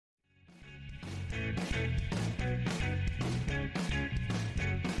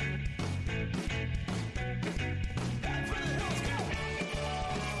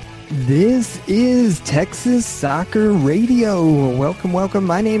This is Texas Soccer Radio. Welcome, welcome.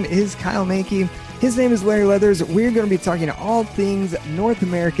 My name is Kyle Mankey. His name is Larry Leathers. We're going to be talking all things North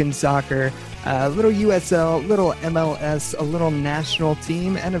American soccer, a little USL, little MLS, a little national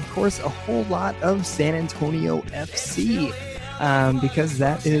team, and of course a whole lot of San Antonio FC, because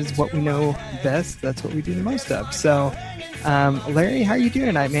that is what we know best. That's what we do the most of. So, Larry, how are you doing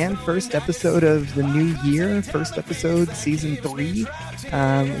tonight, man? First episode of the new year, first episode, season 3.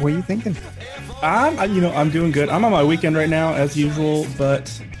 What are you thinking? I'm doing good. I'm on my weekend right now, as usual,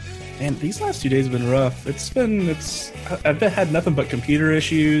 but man, these last 2 days have been rough. I've had nothing but computer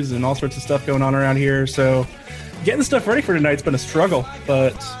issues and all sorts of stuff going on around here. So getting the stuff ready for tonight's been a struggle,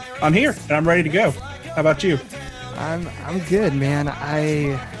 but I'm here and I'm ready to go. How about you? I'm good, man.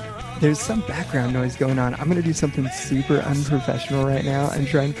 There's some background noise going on. I'm going to do something super unprofessional right now and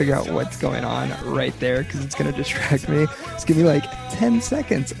try and figure out what's going on right there because it's going to distract me. Just give me like 10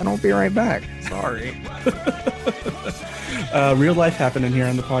 seconds and I'll be right back. Sorry. Real life happening here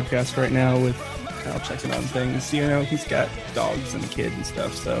on the podcast right now with Kyle checking on things. You know, he's got dogs and a kid and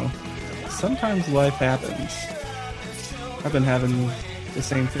stuff, so sometimes life happens. I've been having the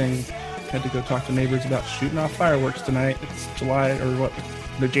same thing. Had to go talk to neighbors about shooting off fireworks tonight. It's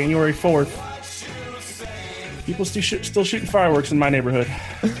the January 4th. People still shooting fireworks in my neighborhood.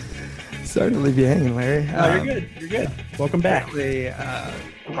 Sorry to leave you hanging, Larry. No, you're good. You're good. Welcome back.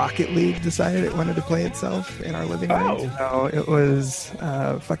 Rocket League decided it wanted to play itself in our living room. So it was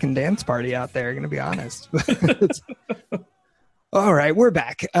a fucking dance party out there, going to be honest. All right, we're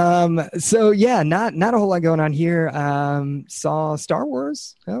back. So yeah, not a whole lot going on here. Saw Star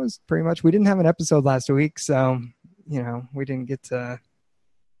Wars. That was pretty much. We didn't have an episode last week, so we didn't get to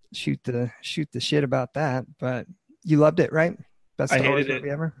shoot the shit about that. But you loved it, right? Best Star Wars movie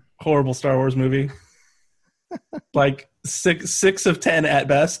ever. Horrible Star Wars movie. Like six of 10 at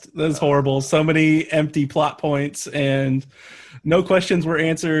best. That was horrible. So many empty plot points and no questions were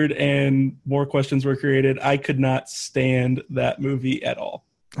answered and more questions were created. I could not stand that movie at all.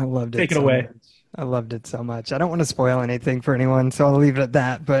 I loved it. Take it away. Much. I loved it so much. I don't want to spoil anything for anyone, so I'll leave it at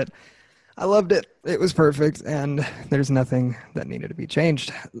that. But I loved it. It was perfect, and there's nothing that needed to be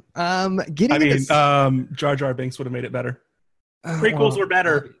changed. Jar Jar Binks would have made it better. Prequels were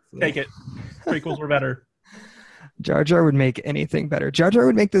better. Obviously. Take it. Prequels were better. Jar Jar would make anything better. Jar Jar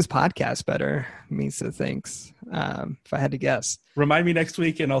would make this podcast better, Misa thinks, if I had to guess. Remind me next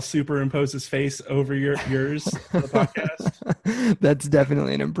week, and I'll superimpose his face over yours for the podcast. That's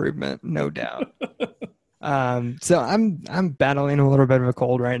definitely an improvement, no doubt. So I'm battling a little bit of a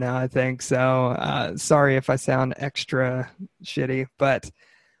cold right now, I think. So sorry if I sound extra shitty, but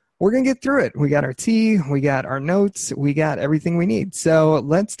we're going to get through it. We got our tea, we got our notes, we got everything we need. So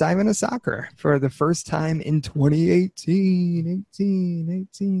let's dive into soccer for the first time in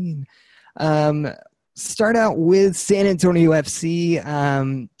 2018. Start out with San Antonio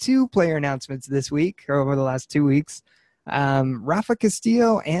FC. 2 player announcements this week, or over the last 2 weeks. Rafa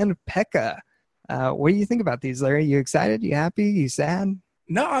Castillo and Pekka. What do you think about these, Larry? You excited? You happy? You sad?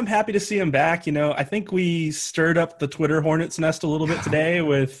 No, I'm happy to see him back. I think we stirred up the Twitter hornet's nest a little bit today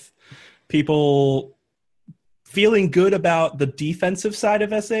with people feeling good about the defensive side of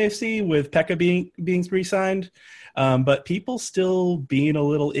SAFC with Pekka being re-signed, but people still being a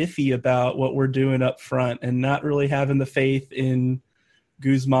little iffy about what we're doing up front and not really having the faith in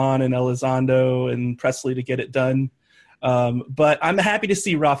Guzman and Elizondo and Presley to get it done. But I'm happy to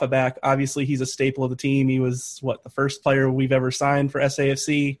see Rafa back. Obviously, he's a staple of the team. He was, the first player we've ever signed for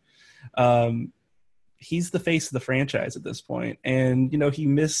SAFC. He's the face of the franchise at this point. And, he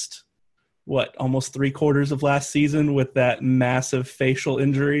missed, almost 3/4 of last season with that massive facial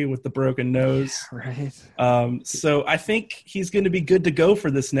injury with the broken nose. Right. So I think he's going to be good to go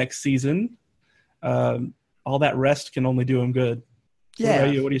for this next season. All that rest can only do him good. Yeah.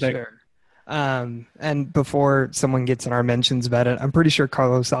 What do you think? Sure. And before someone gets in our mentions about it, I'm pretty sure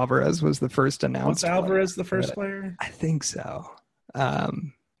Carlos Alvarez was the first announced. Was Alvarez the first player? I think so. But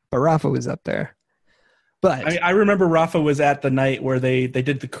Rafa was up there. But I remember Rafa was at the night where they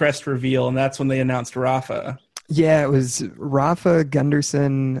did the crest reveal, and that's when they announced Rafa. Yeah, it was Rafa,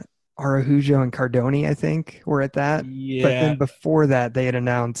 Gunderson, Araujo, and Cardoni, I think, were at that. Yeah. But then before that, they had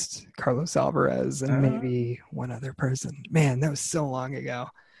announced Carlos Alvarez and maybe one other person. Man, that was so long ago.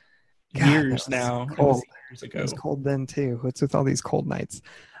 God, years now. Cold. Years ago. It was cold then too. What's with all these cold nights?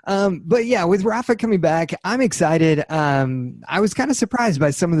 But yeah, with Rafa coming back, I'm excited. I was kind of surprised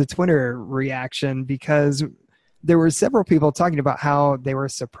by some of the Twitter reaction because there were several people talking about how they were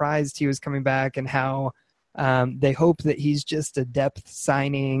surprised he was coming back and how they hope that he's just a depth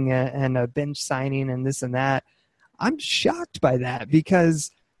signing and a bench signing and this and that. I'm shocked by that because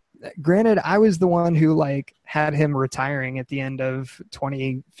granted, I was the one who like had him retiring at the end of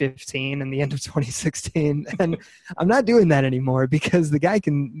 2015 and the end of 2016, and I'm not doing that anymore because the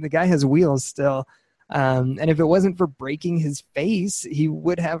guy has wheels still. And if it wasn't for breaking his face, he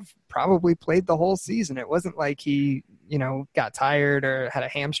would have probably played the whole season. It wasn't like he, got tired or had a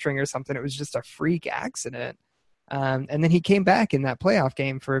hamstring or something. It was just a freak accident. And then he came back in that playoff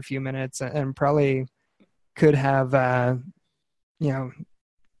game for a few minutes and probably could have,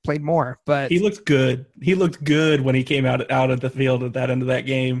 played more. But he looked good. He looked good when he came out of the field at that end of that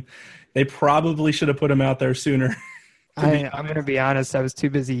game. They probably should have put him out there sooner. I'm going to be honest. I was too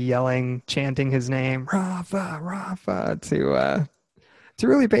busy chanting his name, Rafa, Rafa, to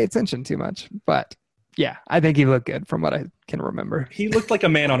really pay attention too much. But yeah, I think he looked good from what I can remember. He looked like a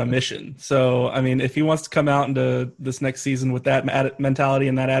man on a mission. So, I mean, if he wants to come out into this next season with that mentality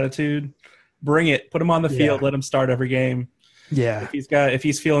and that attitude, bring it. Put him on the field. Let him start every game. Yeah. If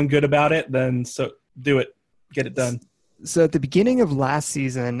he's feeling good about it, then so do it. Get it done. So at the beginning of last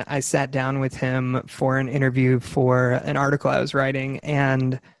season, I sat down with him for an interview for an article I was writing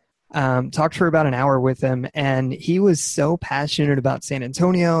and talked for about an hour with him. And he was so passionate about San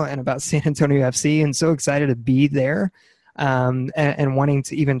Antonio and about San Antonio FC and so excited to be there and wanting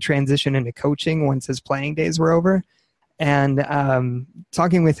to even transition into coaching once his playing days were over. And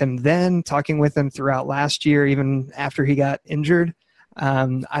talking with him then, talking with him throughout last year, even after he got injured,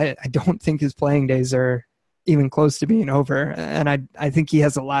 I don't think his playing days are even close to being over. And I think he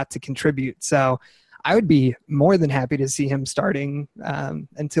has a lot to contribute. So I would be more than happy to see him starting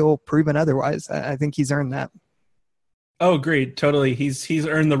until proven otherwise. I think he's earned that. Oh, agreed. Totally. He's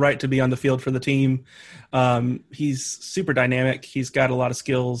earned the right to be on the field for the team. He's super dynamic. He's got a lot of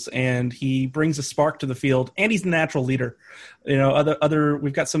skills and he brings a spark to the field and he's a natural leader.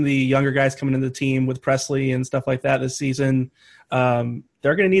 We've got some of the younger guys coming into the team with Presley and stuff like that this season.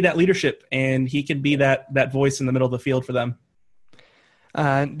 They're going to need that leadership and he can be that voice in the middle of the field for them.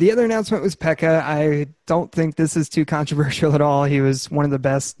 The other announcement was Pekka. I don't think this is too controversial at all. He was one of the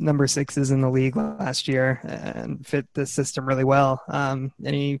best number 6s in the league last year and fit the system really well.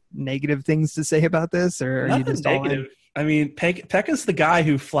 Any negative things to say about this, or are you just negative? I mean, Pekka's the guy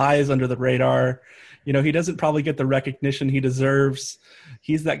who flies under the radar. He doesn't probably get the recognition he deserves.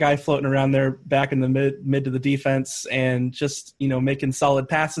 He's that guy floating around there back in the mid to the defense and just, making solid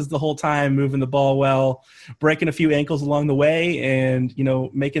passes the whole time, moving the ball well, breaking a few ankles along the way and,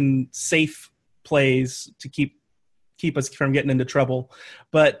 making safe plays to keep us from getting into trouble.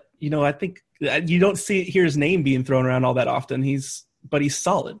 But, I think you don't hear his name being thrown around all that often. But he's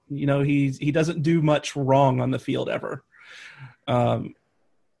solid. He doesn't do much wrong on the field ever.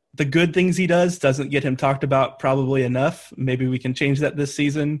 The good things he doesn't get him talked about probably enough. Maybe we can change that this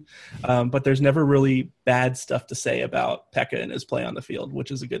season. But there's never really bad stuff to say about Pekka and his play on the field,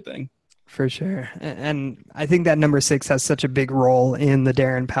 which is a good thing. For sure. And I think that number 6 has such a big role in the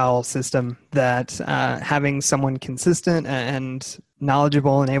Darren Powell system that having someone consistent and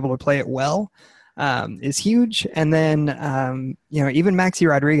knowledgeable and able to play it well is huge. And then, even Maxi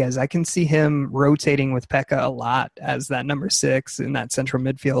Rodriguez, I can see him rotating with Pekka a lot as that number 6 in that central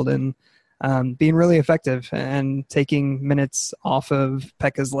midfield and being really effective and taking minutes off of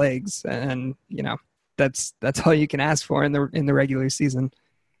Pekka's legs. And, that's all you can ask for in the regular season.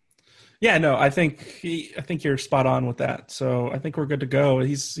 Yeah, no, I think you're spot on with that. So I think we're good to go.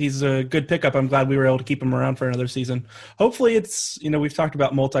 He's a good pickup. I'm glad we were able to keep him around for another season. Hopefully it's, we've talked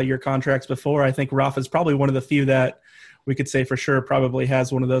about multi-year contracts before. I think Rafa's probably one of the few that we could say for sure probably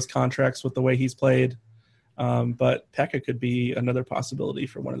has one of those contracts with the way he's played. But Pekka could be another possibility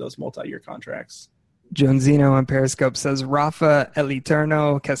for one of those multi-year contracts. Jonesino on Periscope says Rafa El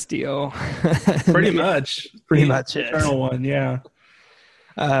Eterno Castillo. Pretty much. Pretty much it. Eternal one, yeah.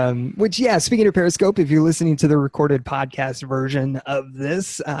 Speaking of Periscope, if you're listening to the recorded podcast version of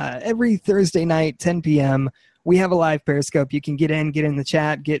this, every Thursday night, 10 p.m., we have a live Periscope. You can get in the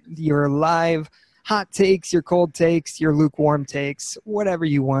chat, get your live hot takes, your cold takes, your lukewarm takes, whatever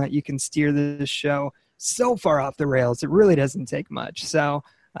you want. You can steer this show so far off the rails. It really doesn't take much. So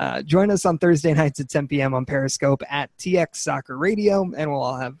join us on Thursday nights at 10 p.m. on Periscope at TX Soccer Radio, and we'll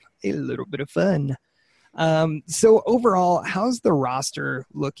all have a little bit of fun. So overall, how's the roster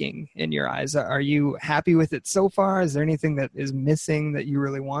looking in your eyes? Are you happy with it so far? Is there anything that is missing that you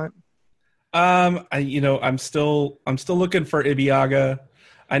really want? I'm still looking for Ibeagha.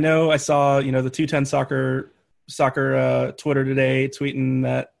 I know I saw, the 210 soccer Twitter today tweeting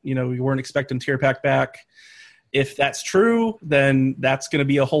that, we weren't expecting Tierpak back. If that's true, then that's going to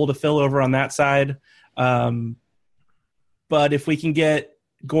be a hole to fill over on that side. But if we can get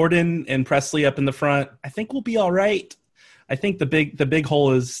Gordon and Presley up in the front, I think we'll be all right. I think the big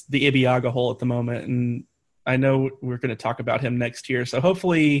hole is the Ibeagha hole at the moment, and I know we're going to talk about him next year. So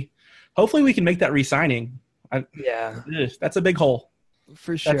hopefully we can make that re-signing. That's a big hole.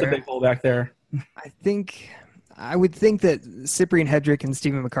 For sure. That's a big hole back there. I would think that Cyprian Hedrick and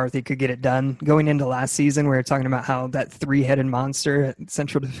Stephen McCarthy could get it done. Going into last season, we were talking about how that three-headed monster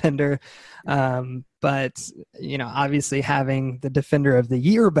central defender. But, obviously having the defender of the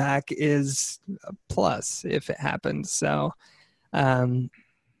year back is a plus if it happens. So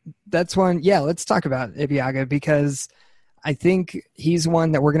that's one. Yeah, let's talk about Ibeagha, because I think he's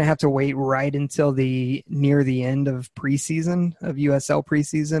one that we're going to have to wait right until near the end of preseason, of USL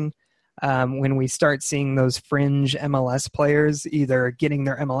preseason, when we start seeing those fringe MLS players either getting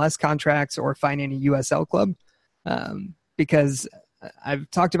their MLS contracts or finding a USL club. Because I've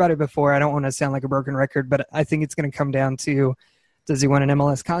talked about it before. I don't want to sound like a broken record, but I think it's going to come down to, does he want an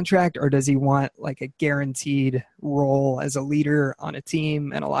MLS contract, or does he want like a guaranteed role as a leader on a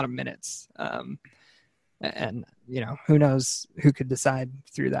team and a lot of minutes? And who knows who could decide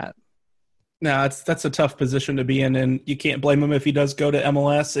through that. No, that's a tough position to be in, and you can't blame him if he does go to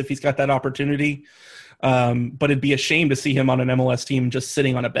MLS, if he's got that opportunity. But it'd be a shame to see him on an MLS team just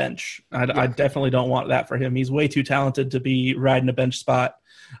sitting on a bench. I definitely don't want that for him. He's way too talented to be riding a bench spot.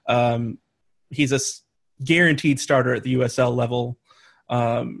 He's a guaranteed starter at the USL level,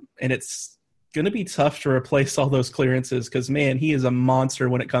 and it's going to be tough to replace all those clearances because, man, he is a monster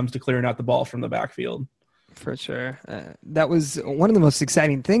when it comes to clearing out the ball from the backfield. For sure. That was one of the most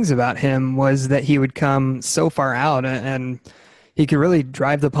exciting things about him, was that he would come so far out and he could really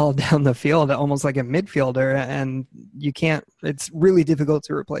drive the ball down the field almost like a midfielder, and it's really difficult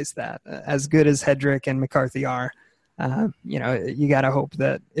to replace that. As good as Hedrick and McCarthy are, you got to hope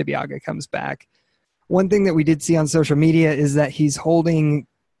that Ibeagha comes back. One thing that we did see on social media is that he's holding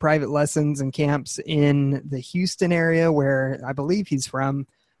private lessons and camps in the Houston area, where I believe he's from,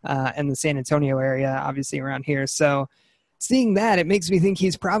 and the San Antonio area, obviously around here. So seeing that, it makes me think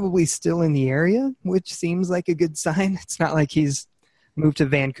he's probably still in the area, which seems like a good sign. It's not like he's moved to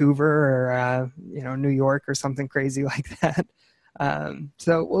Vancouver or, New York or something crazy like that.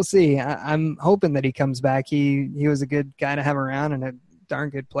 So we'll see. I'm hoping that he comes back. He was a good guy to have around and a darn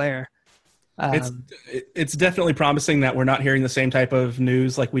good player. It's definitely promising that we're not hearing the same type of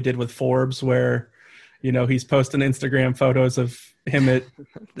news like we did with Forbes, where, he's posting Instagram photos of him at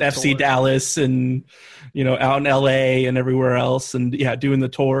FC Dallas and, out in LA and everywhere else, and doing the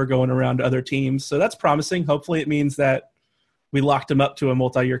tour, going around to other teams. So that's promising. Hopefully it means that we locked him up to a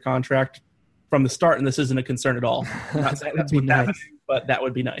multi-year contract from the start, and this isn't a concern at all. I'm not saying that's what's happening, but that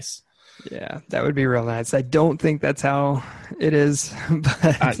would be nice. Yeah, that would be real nice. I don't think that's how it is.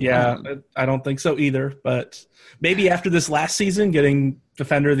 But, I don't think so either. But maybe after this last season, getting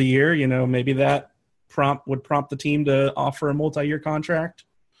Defender of the Year, maybe that would prompt the team to offer a multi-year contract.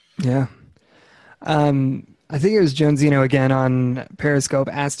 Yeah. I think it was Jonesino again on Periscope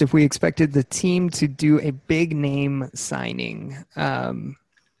asked if we expected the team to do a big name signing.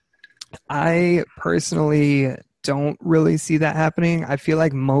 I personally don't really see that happening. I feel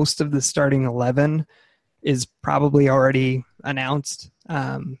like most of the starting 11 is probably already announced.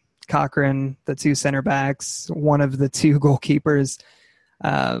 Cochran, the two center backs, one of the two goalkeepers,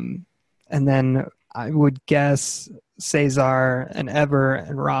 and then I would guess Cesar and Ever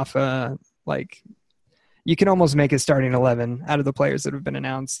and Rafa. Like, you can almost make a starting 11 out of the players that have been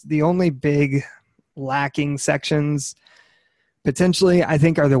announced. The only big lacking sections potentially, I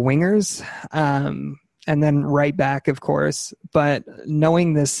think, are the wingers, and then right back, of course. But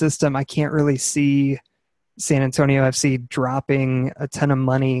knowing this system, I can't really see San Antonio FC dropping a ton of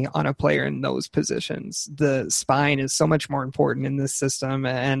money on a player in those positions. The spine is so much more important in this system,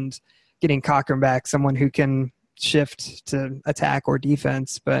 and getting Cochran back, someone who can shift to attack or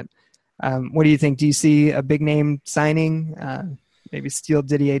defense. But what do you think? Do you see a big name signing? Maybe steal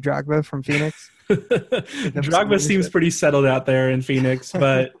Didier Drogba from Phoenix? Drogba seems pretty settled out there in Phoenix,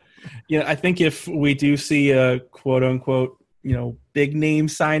 but I think if we do see a quote unquote, big name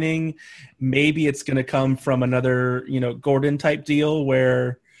signing, maybe it's going to come from another, Gordon type deal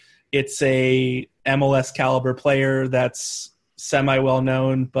where it's a MLS caliber player that's semi well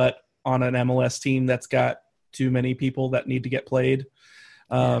known, but on an MLS team that's got too many people that need to get played,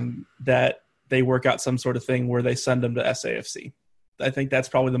 that they work out some sort of thing where they send them to SAFC. I think that's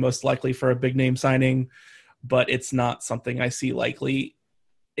probably the most likely for a big name signing, but it's not something I see likely.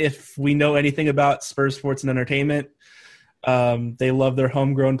 If we know anything about Spurs Sports and Entertainment, they love their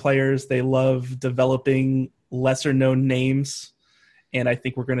homegrown players. They love developing lesser known names And I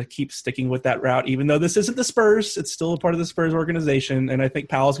think we're going to keep sticking with that route, even though this isn't the Spurs. It's still a part of the Spurs organization, and I think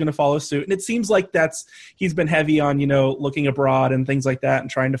Powell's going to follow suit. And it seems like he's been heavy on, looking abroad and things like that and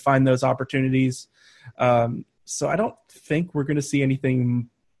trying to find those opportunities. So I don't think we're going to see anything,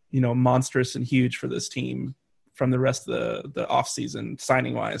 monstrous and huge for this team from the rest of the offseason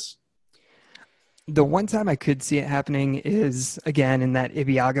signing-wise. The one time I could see it happening is, again, in that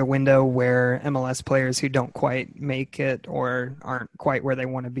Ibeagha window where MLS players who don't quite make it or aren't quite where they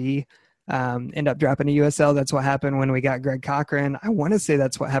want to be end up dropping to USL. That's what happened when we got Greg Cochran. I want to say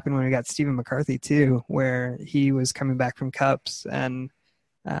that's what happened when we got Stephen McCarthy too, where he was coming back from Cups and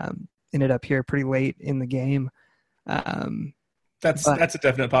ended up here pretty late in the game. That's a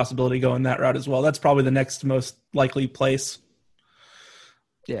definite possibility going that route as well. That's probably the next most likely place.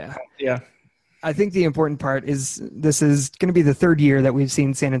 Yeah. Yeah. I think the important part is this is going to be the third year that we've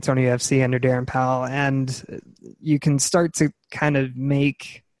seen San Antonio FC under Darren Powell, and you can start to kind of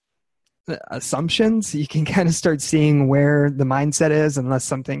make assumptions. You can kind of start seeing where the mindset is, unless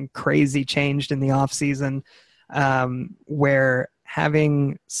something crazy changed in the offseason, where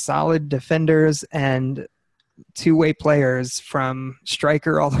having solid defenders and two-way players from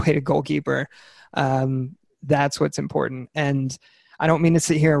striker all the way to goalkeeper, that's what's important. And I don't mean to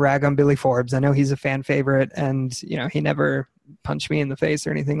sit here and rag on Billy Forbes. I know he's a fan favorite, and he never punched me in the face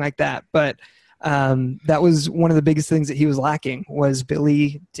or anything like that. But that was one of the biggest things that he was lacking, was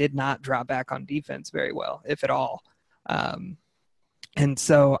Billy did not drop back on defense very well, if at all. And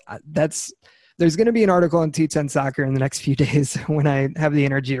so there's going to be an article on 210 Soccer in the next few days when I have the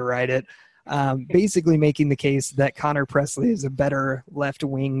energy to write it, basically making the case that Connor Presley is a better left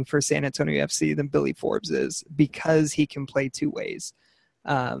wing for San Antonio FC than Billy Forbes is, because he can play two ways.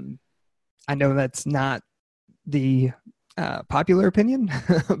 I know that's not the popular opinion,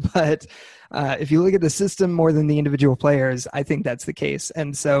 but if you look at the system more than the individual players, I think that's the case.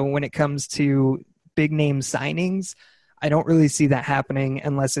 And so when it comes to big name signings, I don't really see that happening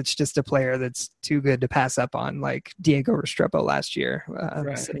unless it's just a player that's too good to pass up on, like Diego Restrepo last year,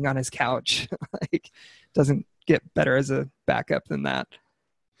 right, sitting on his couch. Doesn't get better as a backup than that.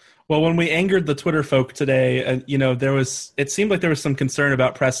 Well, when we angered the Twitter folk today, it seemed like there was some concern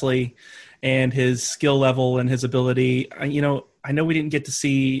about Presley and his skill level and his ability. I know we didn't get to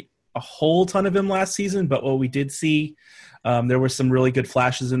see a whole ton of him last season, but what we did see, there were some really good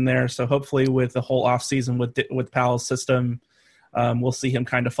flashes in there. So hopefully with the whole offseason with Powell's system, we'll see him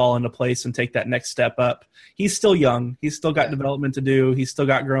kind of fall into place and take that next step up. He's still young. He's still got development to do. He's still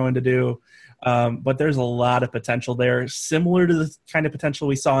got growing to do. But there's a lot of potential there, similar to the kind of potential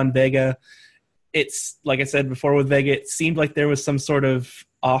we saw in Vega. It's like I said before with Vega, it seemed like there was some sort of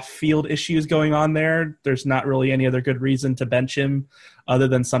off-field issues going on there. There's not really any other good reason to bench him other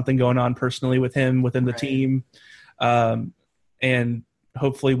than something going on personally with him within the team. And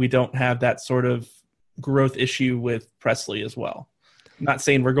hopefully we don't have that sort of growth issue with Presley as well. I'm not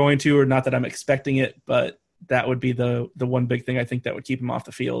saying we're going to, or not that I'm expecting it, but that would be the one big thing I think that would keep him off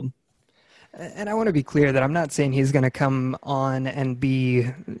the field. And I want to be clear that I'm not saying he's going to come on and be,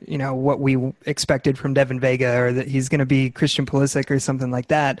 what we expected from Devin Vega, or that he's going to be Christian Pulisic or something like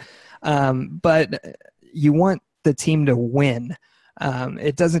that. But you want the team to win.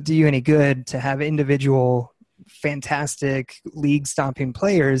 It doesn't do you any good to have individual fantastic league-stomping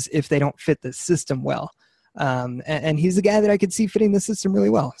players if they don't fit the system well. And he's a guy that I could see fitting the system really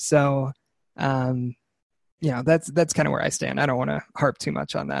well. So, that's kind of where I stand. I don't want to harp too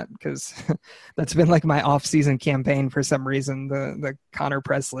much on that, because that's been like my off-season campaign for some reason, the Connor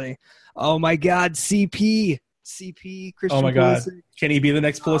Presley. Oh, my God, CP, Christian Oh, my God. Pulisic. Can he be the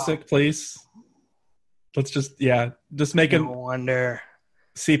next Pulisic, please? Let's just make him. No wonder.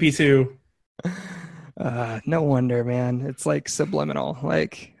 CP2. No wonder, man. It's like subliminal.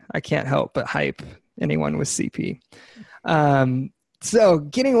 Like, I can't help but hype anyone with CP. So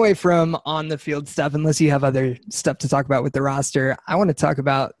getting away from on the field stuff, unless you have other stuff to talk about with the roster, I want to talk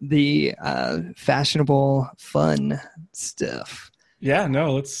about the fashionable, fun stuff. Yeah,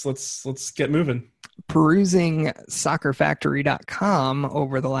 no, let's get moving. Perusing soccerfactory.com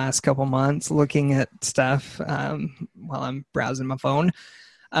over the last couple months, looking at stuff while I'm browsing my phone.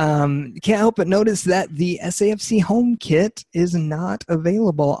 Can't help but notice that the SAFC home kit is not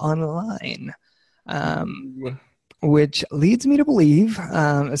available online. Which leads me to believe,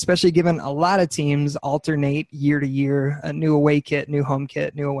 especially given a lot of teams alternate year to year, a new away kit, new home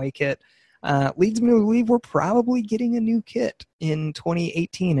kit, new away kit, leads me to believe we're probably getting a new kit in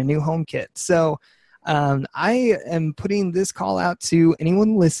 2018, a new home kit. So I am putting this call out to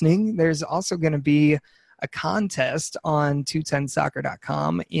anyone listening. There's also going to be a contest on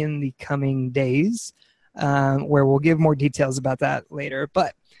 210soccer.com in the coming days. where we'll give more details about that later.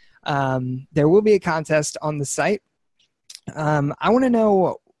 But there will be a contest on the site. I want to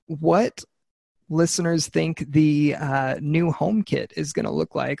know what listeners think the new home kit is going to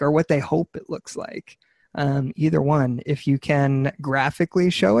look like, or what they hope it looks like. Either one. If you can graphically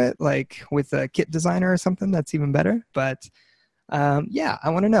show it, like with a kit designer or something, that's even better. But yeah, I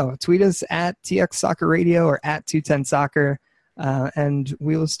want to know. Tweet us at TX Soccer Radio or at 210 Soccer, and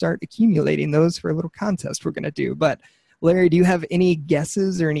we will start accumulating those for a little contest we're going to do. But Larry, do you have any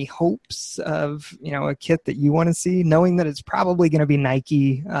guesses or any hopes of, a kit that you want to see, knowing that it's probably going to be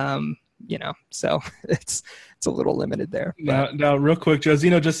Nike? So it's a little limited there. Now, real quick,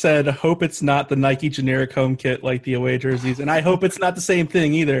 Josino just said, hope it's not the Nike generic home kit like the away jerseys, and I hope it's not the same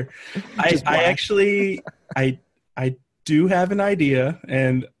thing either. I do have an idea,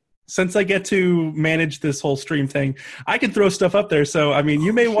 and since I get to manage this whole stream thing, I can throw stuff up there. So, I mean,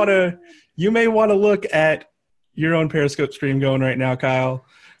 you may want to look at your own Periscope stream going right now, Kyle,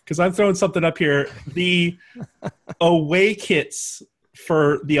 because I'm throwing something up here. The away kits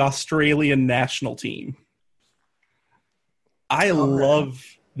for the Australian national team. I love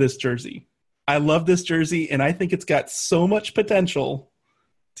this jersey. And I think it's got so much potential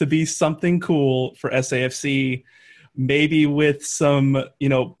to be something cool for SAFC, maybe with some,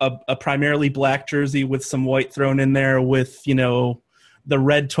 a primarily black jersey with some white thrown in there with, the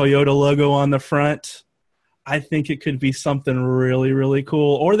red Toyota logo on the front. I think it could be something really, really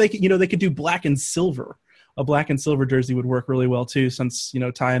cool. Or they could do black and silver. A black and silver jersey would work really well too, since,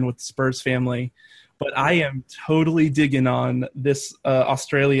 tie-in with the Spurs family. But I am totally digging on this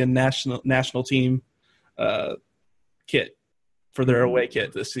Australian national team kit for their away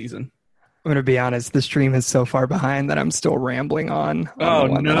kit this season. I'm going to be honest, the stream is so far behind that I'm still rambling on the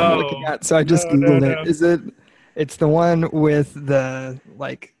one no. that I'm looking at. So I just Googled it. Is it's the one with the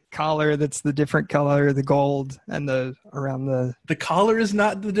collar that's the different color, the gold, and the collar is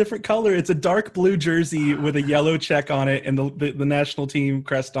not the different color. It's a dark blue jersey with a yellow check on it and the national team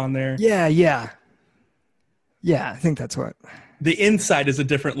crest on there. Yeah, I think that's what. The inside is a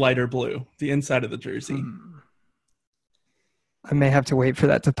different lighter blue, the inside of the jersey. I may have to wait for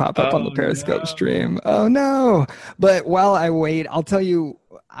that to pop up on the Periscope stream. Oh, no. But while I wait, I'll tell you,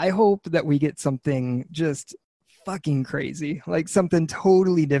 I hope that we get something just fucking crazy, like something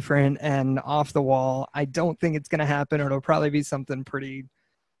totally different and off the wall. I don't think it's going to happen, or it'll probably be something pretty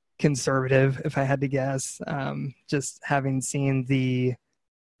conservative, if I had to guess. Just having seen the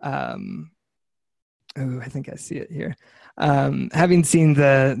I think I see it here. Having seen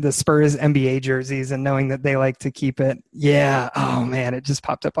the Spurs NBA jerseys and knowing that they like to keep it. Yeah. Oh man, it just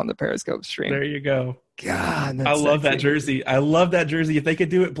popped up on the Periscope stream. There you go. God, I love that jersey. If they could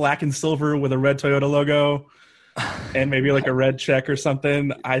do it black and silver with a red Toyota logo and maybe like a red check or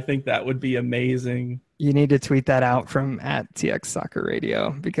something, I think that would be amazing. You need to tweet that out from at TX Soccer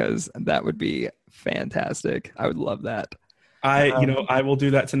Radio, because that would be fantastic. I would love that. I will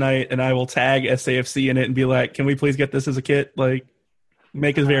do that tonight, and I will tag SAFC in it and be like, can we please get this as a kit? Like,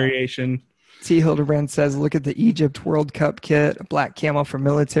 make a variation. T. Hildebrand says, look at the Egypt World Cup kit. A black camo for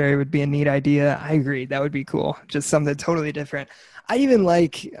military would be a neat idea. I agree. That would be cool. Just something totally different. I even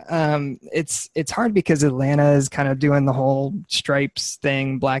like, it's hard because Atlanta is kind of doing the whole stripes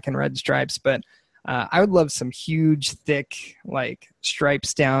thing, black and red stripes, but I would love some huge, thick,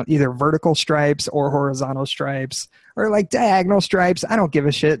 stripes down, either vertical stripes or horizontal stripes, or diagonal stripes. I don't give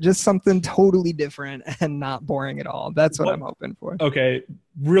a shit. Just something totally different and not boring at all. That's what I'm hoping for. Okay,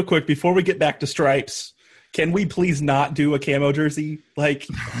 real quick, before we get back to stripes, can we please not do a camo jersey? The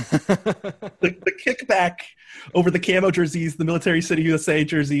kickback over the camo jerseys, the Military City USA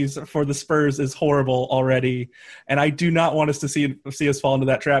jerseys for the Spurs is horrible already, and I do not want us to see us fall into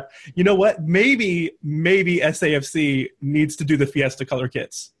that trap. You know what? Maybe SAFC needs to do the Fiesta color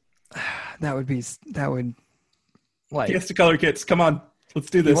kits. That would Fiesta color kits. Come on, let's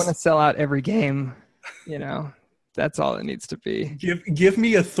do this. You want to sell out every game, that's all it needs to be. Give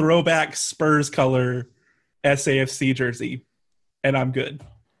me a throwback Spurs color SAFC jersey, and I'm good.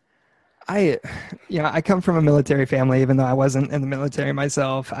 I come from a military family, even though I wasn't in the military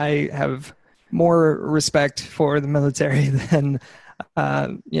myself. I have more respect for the military than,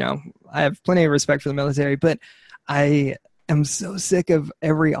 I have plenty of respect for the military, but I am so sick of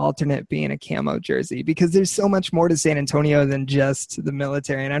every alternate being a camo jersey, because there's so much more to San Antonio than just the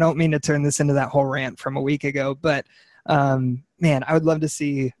military. And I don't mean to turn this into that whole rant from a week ago, but man, I would love to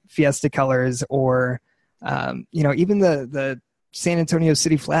see Fiesta colors, or even the San Antonio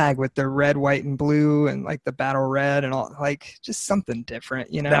City flag with the red, white, and blue, and the battle red, and all, just something different.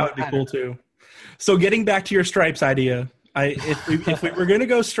 That would be cool too. So getting back to your stripes idea, if we were going to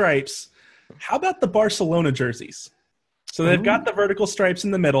go stripes, How about the Barcelona jerseys? So they've got the vertical stripes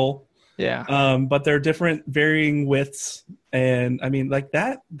in the middle. Yeah. But they're different, varying widths. And I mean, like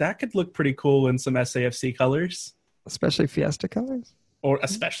that could look pretty cool in some SAFC colors. Especially Fiesta colors. Or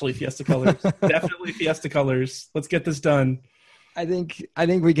especially Fiesta colors. Definitely Fiesta colors. Let's get this done. I think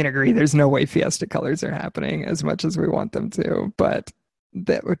we can agree there's no way Fiesta colors are happening as much as we want them to, but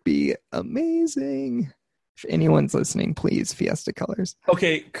that would be amazing. If anyone's listening, please, Fiesta colors.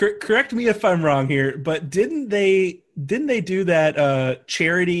 Okay, correct me if I'm wrong here, but didn't they do that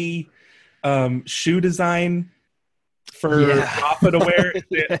charity shoe design for Rafa to wear?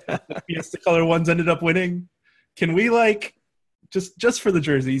 The Fiesta color ones ended up winning. Can we just for the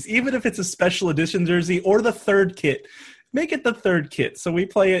jerseys, even if it's a special edition jersey or the third kit, make it the third kit. So we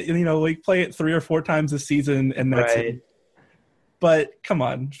play it, we play it 3 or 4 times a season and that's it. But come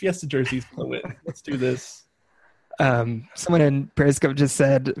on, Fiesta jerseys will win. Let's do this. Someone in Periscope just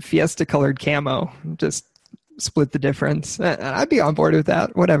said Fiesta colored camo. Just split the difference. I'd be on board with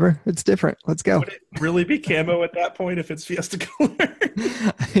that. Whatever. It's different. Let's go. Would it really be camo at that point if it's Fiesta color?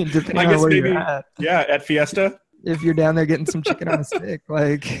 Depending on where you're at. Yeah, at Fiesta. If you're down there getting some chicken on a stick,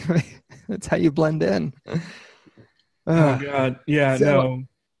 that's how you blend in. Oh God. Yeah, no.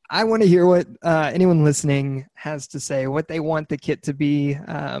 I want to hear what anyone listening has to say, what they want the kit to be,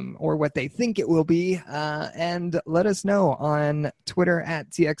 or what they think it will be. And let us know on Twitter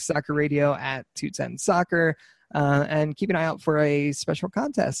at TX Soccer Radio, at 210 Soccer. And keep an eye out for a special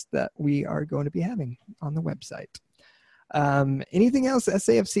contest that we are going to be having on the website. Anything else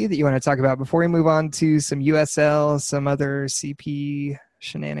SAFC that you want to talk about before we move on to some USL, some other CP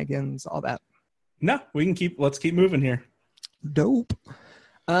shenanigans, all that? No, let's keep moving here. Dope.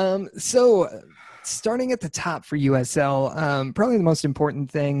 So starting at the top for USL, probably the most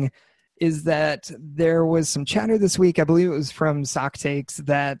important thing is that there was some chatter this week, I believe it was from Sock Takes,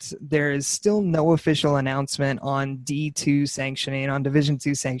 that there is still no official announcement on D2 sanctioning, on Division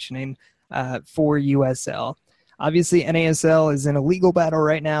 2 sanctioning for USL. Obviously, NASL is in a legal battle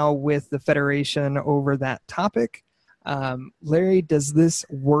right now with the federation over that topic. Larry, does this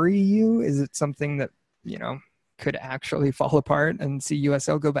worry you? Is it something that, could actually fall apart and see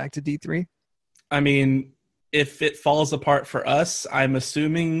USL go back to D3? I mean, if it falls apart for us, I'm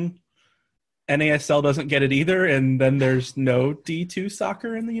assuming NASL doesn't get it either, and then there's no D2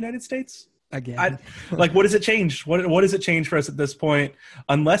 soccer in the United States. Again. What does it change? What does it change for us at this point?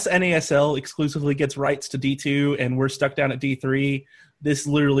 Unless NASL exclusively gets rights to D2 and we're stuck down at D3, this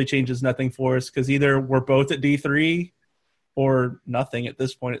literally changes nothing for us because either we're both at D3 or nothing at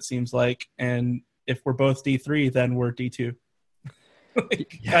this point, it seems like. And if we're both D3, then we're D2.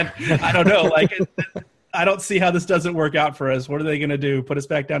 I don't know. I don't see how this doesn't work out for us. What are they going to do? Put us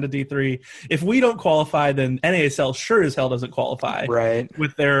back down to D3? If we don't qualify, then NASL sure as hell doesn't qualify. Right.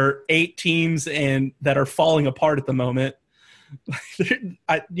 With their 8 teams and that are falling apart at the moment.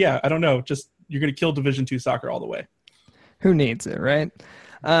 I don't know. Just you're going to kill Division 2 soccer all the way. Who needs it, right?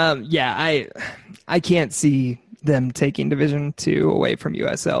 I can't see them taking Division 2 away from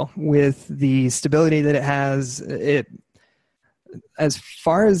USL with the stability that it has. As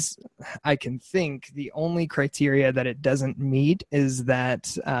far as I can think, the only criteria that it doesn't meet is that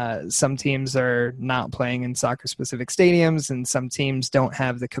some teams are not playing in soccer-specific stadiums and some teams don't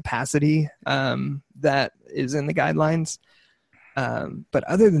have the capacity that is in the guidelines. But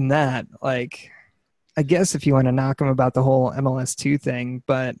other than that, I guess if you want to knock them about the whole MLS2 thing,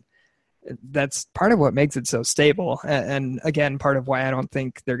 but that's part of what makes it so stable. And again, part of why I don't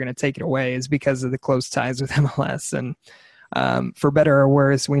think they're going to take it away is because of the close ties with MLS. And for better or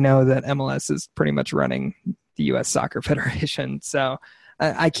worse, we know that MLS is pretty much running the U.S. Soccer Federation. So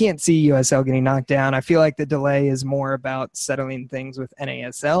I can't see USL getting knocked down. I feel like the delay is more about settling things with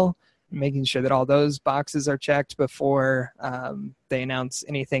NASL, making sure that all those boxes are checked before they announce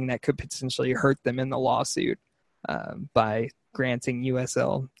anything that could potentially hurt them in the lawsuit by granting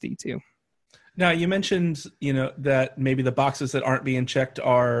USL D2. Now, you mentioned, that maybe the boxes that aren't being checked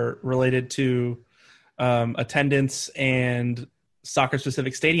are related to attendance and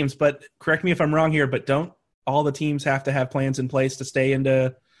soccer-specific stadiums. But correct me if I'm wrong here, but don't all the teams have to have plans in place to stay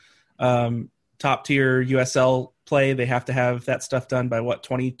into top-tier USL play? They have to have that stuff done by,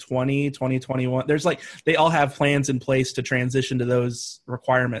 2020, 2021? They all have plans in place to transition to those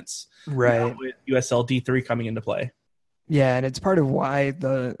requirements. Right. With USL D3 coming into play. Yeah, and it's part of why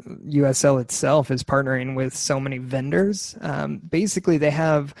the USL itself is partnering with so many vendors. Basically, they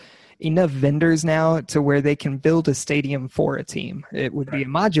have enough vendors now to where they can build a stadium for a team. It would be a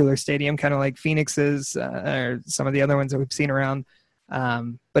modular stadium, kind of like Phoenix's or some of the other ones that we've seen around.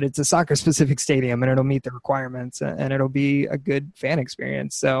 But it's a soccer-specific stadium, and it'll meet the requirements, and it'll be a good fan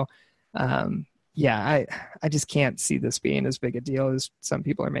experience. So Yeah, I just can't see this being as big a deal as some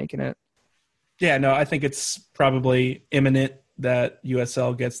people are making it. Yeah, no, I think it's probably imminent that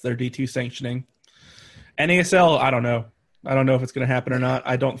USL gets their D2 sanctioning. NASL, I don't know. I don't know if it's going to happen or not.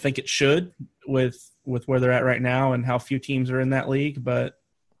 I don't think it should with where they're at right now and how few teams are in that league, but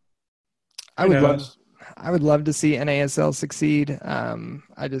I would love to see NASL succeed.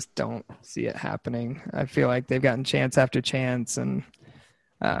 I just don't see it happening. I feel like they've gotten chance after chance, and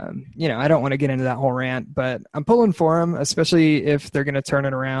I don't want to get into that whole rant, but I'm pulling for them, especially if they're going to turn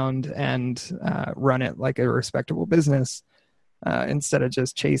it around and run it like a respectable business instead of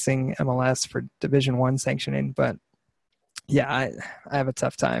just chasing MLS for Division I sanctioning. But yeah, I have a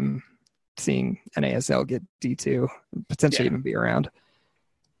tough time seeing NASL get D2, potentially even be around.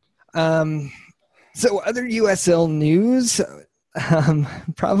 So other USL news,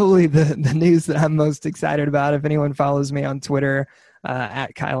 probably the news that I'm most excited about, if anyone follows me on Twitter,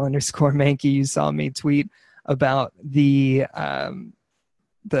 at Kyle_Mankey, you saw me tweet about the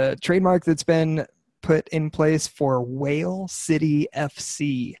trademark that's been put in place for Whale City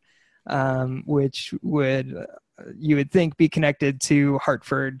FC, which you would think be connected to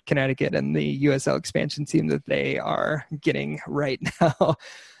Hartford, Connecticut, and the USL expansion team that they are getting right now.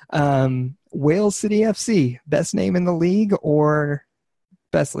 Whale City FC, best name in the league or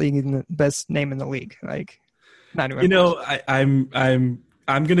best name in the league? Like, not even.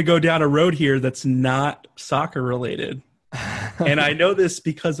 I'm going to go down a road here that's not soccer related. And I know this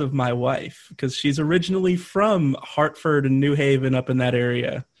because of my wife, because she's originally from Hartford and New Haven up in that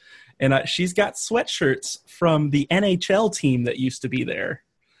area. And she's got sweatshirts from the NHL team that used to be there.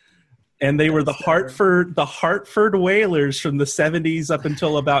 And they were the Hartford Whalers from the 70s up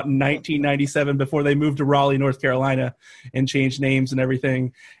until about 1997 before they moved to Raleigh, North Carolina and changed names and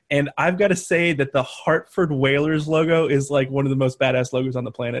everything. And I've got to say that the Hartford Whalers logo is like one of the most badass logos on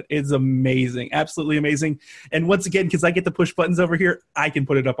the planet. It's amazing. Absolutely amazing. And once again, because I get to push buttons over here, I can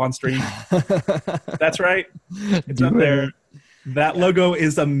put it up on stream. That's right. It's up there. That logo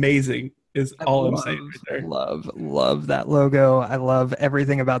is amazing. Is all I'm saying right there. Love that logo. I love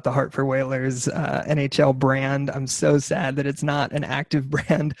everything about the Hartford Whalers NHL brand. I'm so sad that it's not an active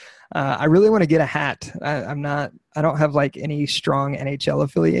brand. I really want to get a hat. I don't have like any strong NHL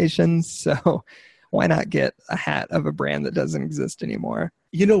affiliations, so why not get a hat of a brand that doesn't exist anymore?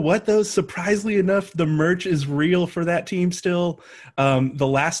 You know what, though? Surprisingly enough, the merch is real for that team still. The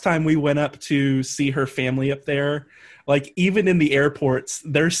last time we went up to see her family up there, like even in the airports,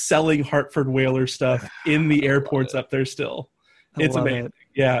 they're selling Hartford Whalers stuff in the airports up there still. It's amazing.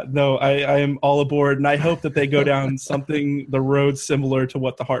 Yeah, no, I am all aboard, and I hope that they go down the road similar to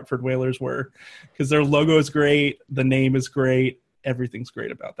what the Hartford Whalers were, because their logo is great, the name is great, everything's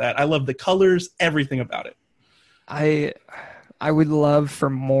great about that. I love the colors, everything about it. I would love for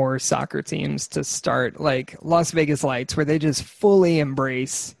more soccer teams to start like Las Vegas Lights, where they just fully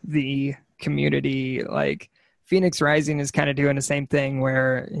embrace the community. Like Phoenix Rising is kind of doing the same thing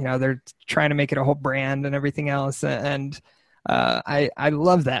where, they're trying to make it a whole brand and everything else. And I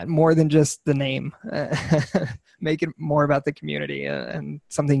love that more than just the name. Make it more about the community and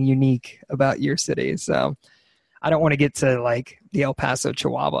something unique about your city. So I don't want to get to like the El Paso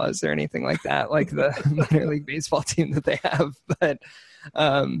Chihuahuas or anything like that, like the minor league baseball team that they have. But,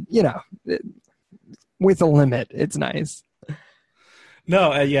 with a limit, it's nice.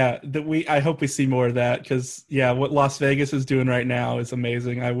 No, I hope we see more of that because, what Las Vegas is doing right now is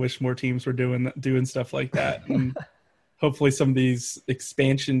amazing. I wish more teams were doing stuff like that. And hopefully some of these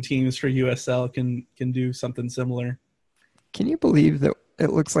expansion teams for USL can do something similar. Can you believe that it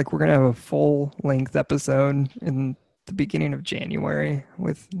looks like we're going to have a full-length episode in the beginning of January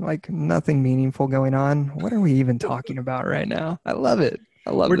with, like, nothing meaningful going on? What are we even talking about right now? I love it.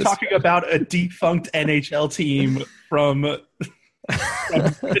 We're talking about a defunct NHL team from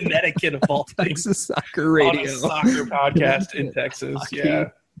Connecticut of all things. Texas Soccer Radio. On a soccer podcast in Texas. Hockey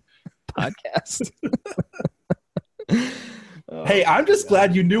podcast. Hey, I'm just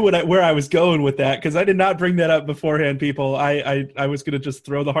glad you knew where I was going with that, because I did not bring that up beforehand, people. I was going to just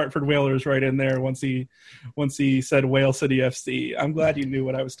throw the Hartford Whalers right in there once he said Whale City FC. I'm glad you knew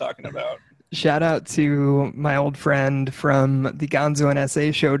what I was talking about. Shout out to my old friend from the Gonzo and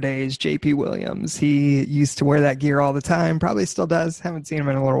SA show days, JP Williams. He used to wear that gear all the time, probably still does. Haven't seen him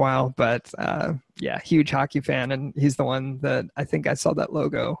in a little while, but huge hockey fan. And he's the one that I think I saw that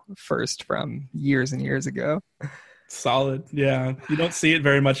logo first from years and years ago. Solid. Yeah. You don't see it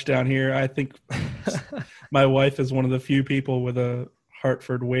very much down here. I think my wife is one of the few people with a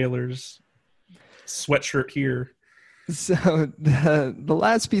Hartford Whalers sweatshirt here. So the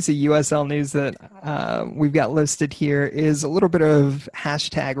last piece of USL news that we've got listed here is a little bit of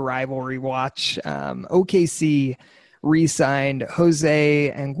hashtag rivalry watch. OKC re-signed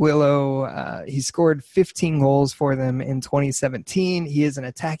Jose Anguilo. He scored 15 goals for them in 2017. He is an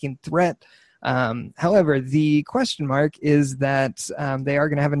attacking threat. However, the question mark is that they are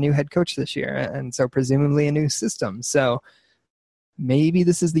going to have a new head coach this year, and so presumably a new system. So maybe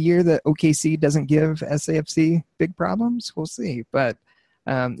this is the year that OKC doesn't give SAFC big problems. We'll see. But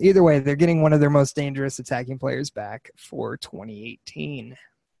either way, they're getting one of their most dangerous attacking players back for 2018.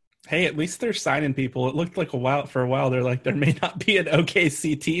 Hey, at least they're signing people. It looked like for a while they're like there may not be an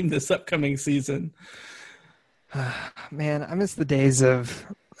OKC team this upcoming season. Man, I miss the days of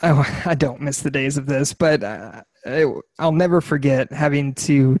I don't miss the days of this, but I'll never forget having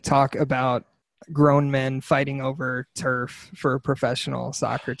to talk about grown men fighting over turf for a professional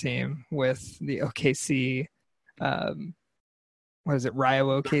soccer team with the OKC. What is it,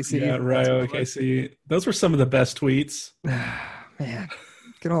 Rio OKC? Yeah, Rio OKC. Those were some of the best tweets. Man,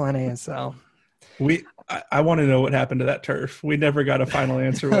 good old NASL. I want to know what happened to that turf. We never got a final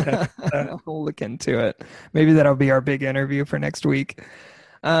answer what happened to that. We'll look into it. Maybe that'll be our big interview for next week.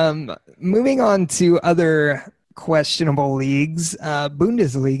 Moving on to other questionable leagues,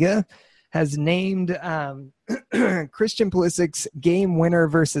 Bundesliga has named Christian Pulisic's game winner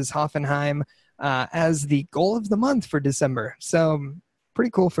versus Hoffenheim as the goal of the month for December. So pretty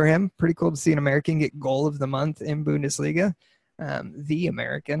cool for him. Pretty cool to see an American get goal of the month in Bundesliga. The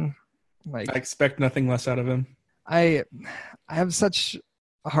American. I expect nothing less out of him. I have such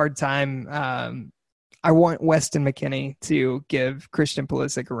a hard time. I want Weston McKennie to give Christian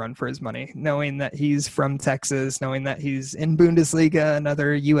Pulisic a run for his money, knowing that he's from Texas, knowing that he's in Bundesliga,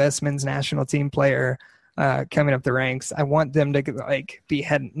 another U.S. men's national team player coming up the ranks. I want them to be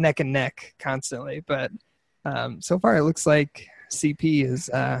neck and neck constantly. But so far, it looks like CP is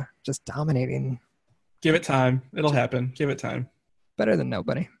just dominating. Give it time. It'll happen. Give it time. Better than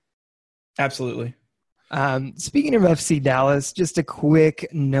nobody. Absolutely. Speaking of FC Dallas, just a quick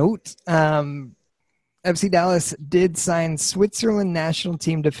note. FC Dallas did sign Switzerland national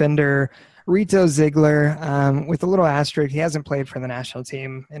team defender Rito Ziegler with a little asterisk. He hasn't played for the national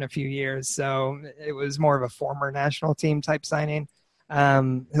team in a few years, so it was more of a former national team type signing.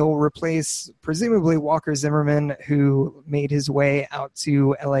 He'll replace presumably Walker Zimmerman, who made his way out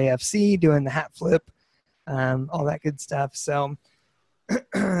to LAFC doing the hat flip, all that good stuff. So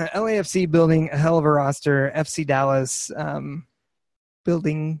LAFC building a hell of a roster. FC Dallas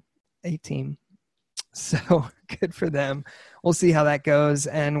building a team. So good for them. We'll see how that goes,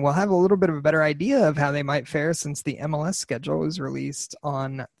 and we'll have a little bit of a better idea of how they might fare since the MLS schedule was released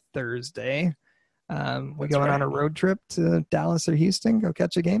on Thursday. We going on a road trip to Dallas or Houston? Go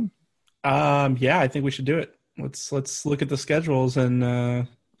catch a game? Yeah, I think we should do it. Let's look at the schedules and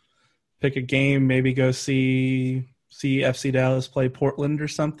pick a game. Maybe go see FC Dallas play Portland or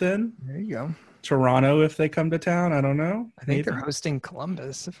something. There you go. Toronto if they come to town. I don't know. I think they're hosting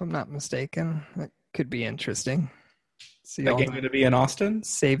Columbus, if I'm not mistaken. That could be interesting. See that game going to be in Austin?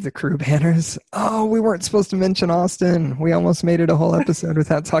 Save the crew banners. Oh, we weren't supposed to mention Austin. We almost made it a whole episode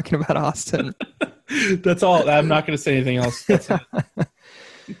without talking about Austin. That's all. I'm not going to say anything else. That's it.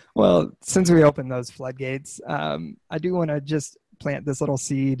 Well, since we opened those floodgates, I do want to just plant this little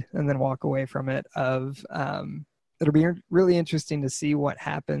seed and then walk away from it of it'll be really interesting to see what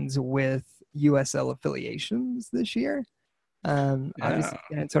happens with USL affiliations this year. Obviously,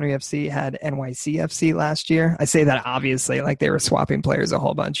 San Antonio FC had NYCFC last year. I say that obviously, like they were swapping players a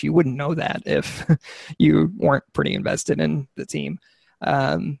whole bunch. You wouldn't know that if you weren't pretty invested in the team.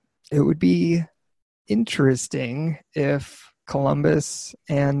 It would be interesting if Columbus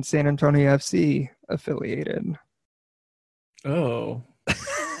and San Antonio FC affiliated. Oh.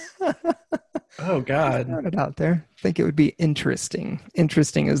 Oh, God. Put it out there. I think it would be interesting.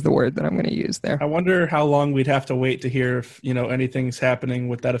 Interesting is the word that I'm going to use there. I wonder how long we'd have to wait to hear if, anything's happening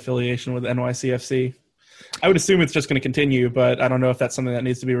with that affiliation with NYCFC. I would assume it's just going to continue, but I don't know if that's something that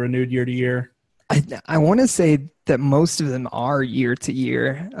needs to be renewed year to year. I want to say that most of them are year to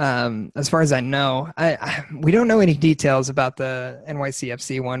year. As far as I know, we don't know any details about the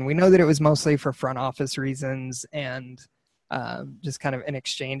NYCFC one. We know that it was mostly for front office reasons and just kind of an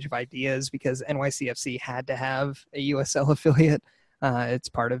exchange of ideas because NYCFC had to have a USL affiliate. It's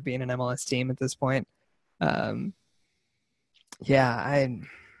part of being an MLS team at this point. I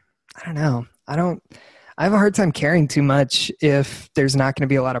don't know. I have a hard time caring too much if there's not going to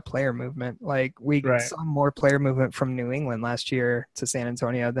be a lot of player movement. Like we saw more player movement from New England last year to San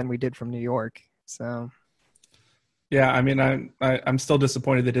Antonio than we did from New York. So, yeah, I mean, I'm still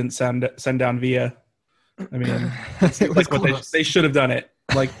disappointed they didn't send down Villa. I mean, it seems like what they should have done it.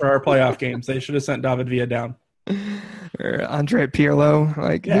 Like for our playoff games, they should have sent David Villa down. Or Andre Pirlo,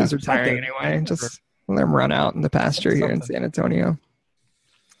 like who's retiring something. anyway. Just let him run out in the pasture here in San Antonio.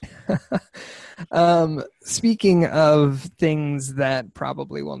 Speaking of things that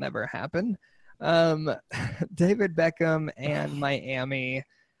probably will never happen, David Beckham and Miami,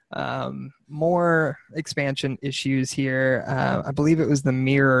 more expansion issues here. I believe it was the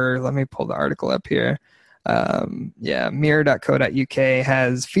Mirror. Let me pull the article up here. Mirror.co.uk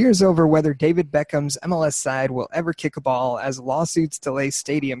has fears over whether David Beckham's MLS side will ever kick a ball as lawsuits delay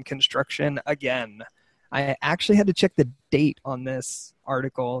stadium construction again. I actually had to check the date on this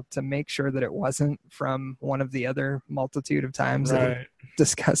article to make sure that it wasn't from one of the other multitude of times that we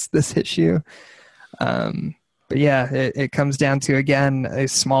discussed this issue. But yeah, it comes down to, again, a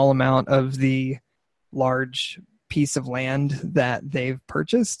small amount of the large piece of land that they've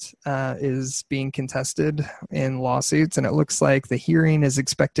purchased is being contested in lawsuits, and it looks like the hearing is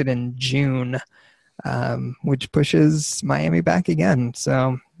expected in June, which pushes Miami back again.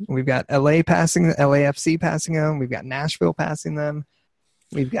 So we've got LAFC passing them. We've got Nashville passing them.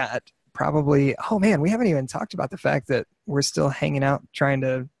 We've got probably, we haven't even talked about the fact that we're still hanging out trying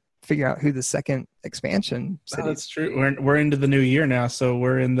to figure out who the second expansion city. That's true. We're into the new year now, so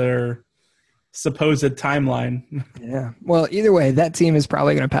we're in their supposed timeline. Yeah. Well, either way, that team is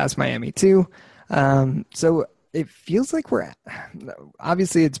probably going to pass Miami too. So it feels like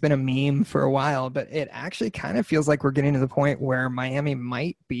obviously it's been a meme for a while, but it actually kind of feels like we're getting to the point where Miami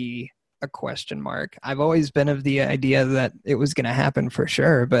might be a question mark. I've always been of the idea that it was going to happen for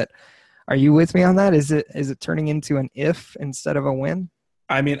sure, but are you with me on that? Is it turning into an if instead of a when?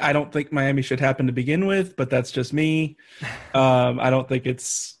 I mean, I don't think Miami should happen to begin with, but that's just me. I don't think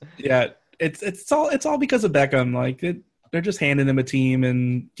it's all because of Beckham. Like they're just handing him a team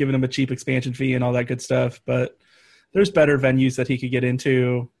and giving him a cheap expansion fee and all that good stuff. But there's better venues that he could get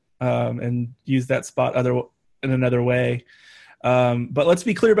into and use that spot in another way. But let's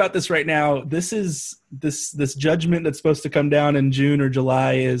be clear about this right now. This judgment that's supposed to come down in June or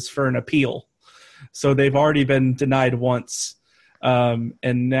July is for an appeal. So they've already been denied once. And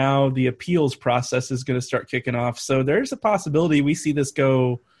now the appeals process is going to start kicking off. So there's a possibility we see this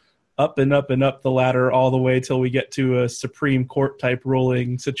go up and up and up the ladder all the way till we get to a Supreme Court type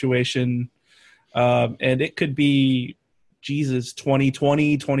ruling situation. And it could be,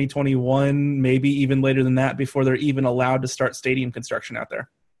 2020, 2021, maybe even later than that before they're even allowed to start stadium construction out there.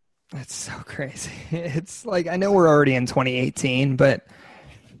 That's so crazy. It's like, I know we're already in 2018, but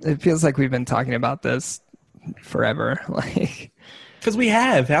it feels like we've been talking about this forever. Like, because we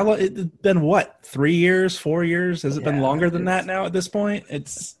have. How long? It's been what? 3 years, 4 years? Has it been longer than that now at this point?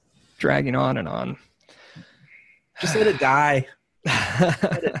 It's dragging on and on. Just let it die.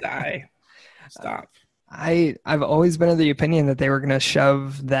 Let it die. Stop. I've always been of the opinion that they were going to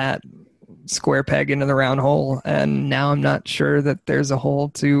shove that square peg into the round hole, and now I'm not sure that there's a hole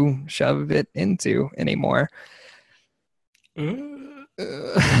to shove it into anymore.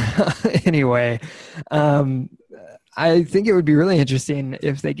 Anyway, I think it would be really interesting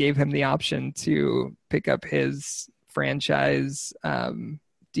if they gave him the option to pick up his franchise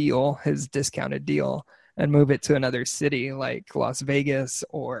deal, his discounted deal, and move it to another city like Las Vegas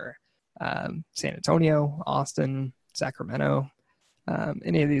or San Antonio, Austin, Sacramento,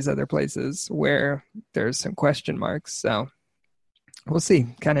 any of these other places where there's some question marks. So we'll see.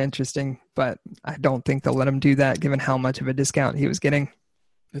 Kind of interesting, but I don't think they'll let him do that given how much of a discount he was getting.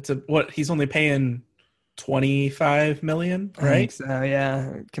 He's only paying $25 million, right? I think so,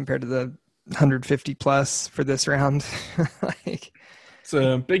 yeah, compared to the 150 plus for this round. Like, it's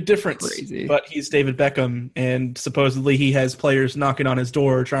a big difference. Crazy. But he's David Beckham, and supposedly he has players knocking on his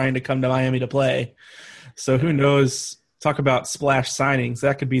door trying to come to Miami to play. So who knows? Talk about splash signings.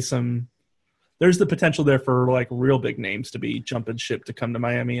 That could be there's the potential there for like real big names to be jumping ship to come to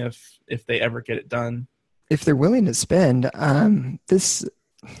Miami if they ever get it done. If they're willing to spend, this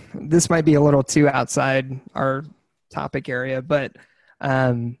might be a little too outside our topic area, but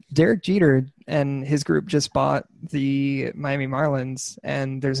Derek Jeter and his group just bought the Miami Marlins,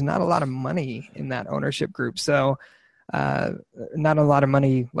 and there's not a lot of money in that ownership group. So not a lot of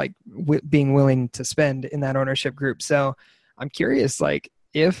money like being willing to spend in that ownership group. So I'm curious, like,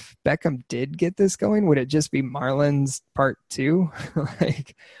 if Beckham did get this going, would it just be Marlins Part 2,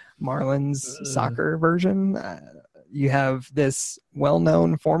 like Marlins soccer version? You have this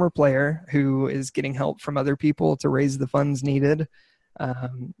well-known former player who is getting help from other people to raise the funds needed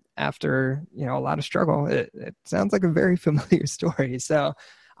after, a lot of struggle. It sounds like a very familiar story. So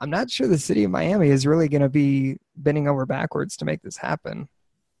I'm not sure the city of Miami is really going to be bending over backwards to make this happen.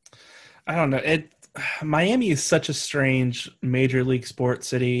 I don't know. Miami is such a strange major league sports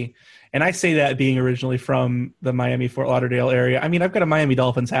city. And I say that being originally from the Miami Fort Lauderdale area. I mean, I've got a Miami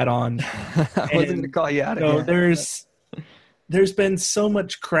Dolphins hat on. I wasn't going to call you out So again. there's been so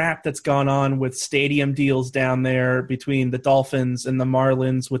much crap that's gone on with stadium deals down there between the Dolphins and the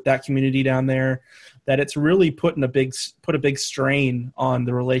Marlins with that community down there, that it's really put a big strain on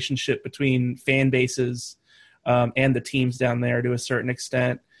the relationship between fan bases and the teams down there to a certain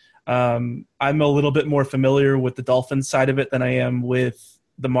extent. I'm a little bit more familiar with the Dolphins side of it than I am with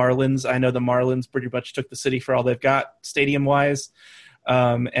the Marlins. I know the Marlins pretty much took the city for all they've got stadium-wise.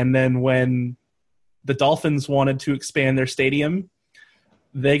 And then when the Dolphins wanted to expand their stadium,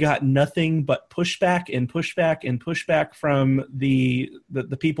 they got nothing but pushback and pushback and pushback from the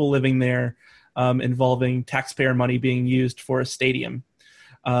people living there, involving taxpayer money being used for a stadium.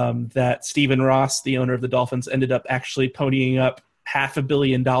 That Stephen Ross, the owner of the Dolphins, ended up actually ponying up $500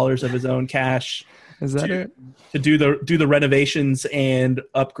 million of his own cash. Is that it? To do the renovations and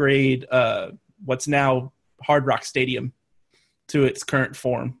upgrade what's now Hard Rock Stadium to its current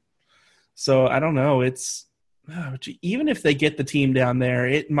form. So I don't know. It's even if they get the team down there,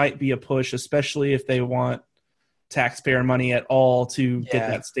 it might be a push, especially if they want taxpayer money at all to get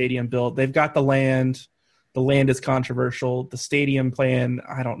that stadium built. They've got the land. The land is controversial. The stadium plan,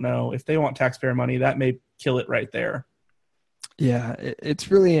 I don't know. If they want taxpayer money, that may kill it right there. Yeah, it's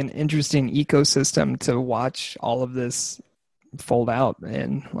really an interesting ecosystem to watch all of this fold out.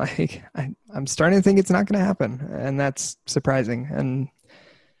 And like, I'm starting to think it's not going to happen. And that's surprising. And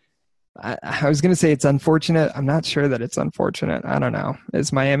I was going to say it's unfortunate. I'm not sure that it's unfortunate. I don't know.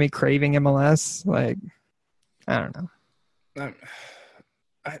 Is Miami craving MLS? Like, I don't know.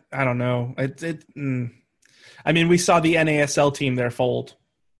 I don't know. I mean, we saw the NASL team there fold.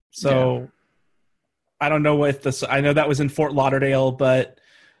 So yeah. I don't know if this – I know that was in Fort Lauderdale, but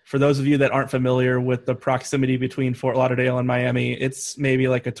for those of you that aren't familiar with the proximity between Fort Lauderdale and Miami, it's maybe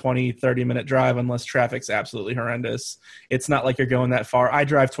like a 20, 30-minute drive unless traffic's absolutely horrendous. It's not like you're going that far. I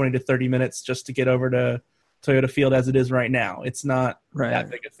drive 20 to 30 minutes just to get over to Toyota Field as it is right now. It's not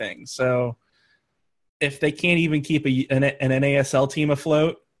that big a thing. So if they can't even keep an NASL team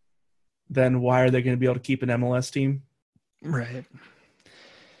afloat, then why are they going to be able to keep an MLS team? Right.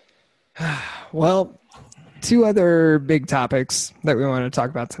 Well, two other big topics that we want to talk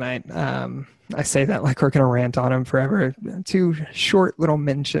about tonight. I say that like we're going to rant on them forever. Two short little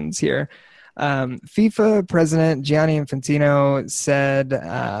mentions here. FIFA president Gianni Infantino said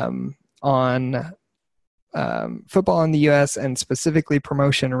on football in the U.S. and specifically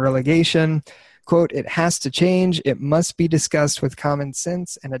promotion and relegation, quote, "It has to change. It must be discussed with common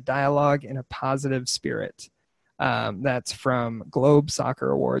sense and a dialogue in a positive spirit." That's from Globe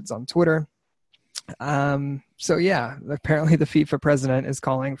Soccer Awards on Twitter. So yeah, apparently the FIFA president is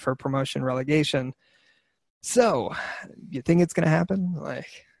calling for promotion relegation. So you think it's going to happen?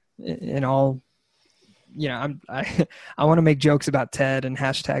 Like in all, you know, I want to make jokes about Ted and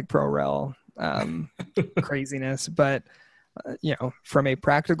hashtag ProRel craziness, but you know, from a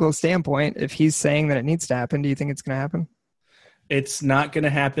practical standpoint, if he's saying that it needs to happen, do you think it's going to happen? It's not going to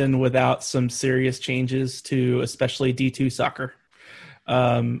happen without some serious changes to especially D2 soccer.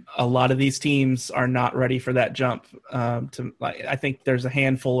 A lot of these teams are not ready for that jump. I think there's a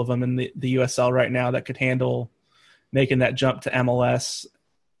handful of them in the USL right now that could handle making that jump to MLS.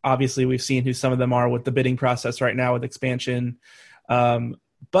 Obviously, we've seen who some of them are with the bidding process right now with expansion.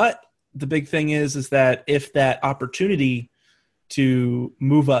 But the big thing is that if that opportunity to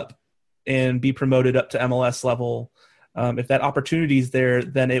move up and be promoted up to MLS level, if that opportunity is there,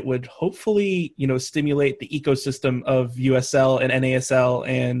 then it would hopefully, you know, stimulate the ecosystem of USL and NASL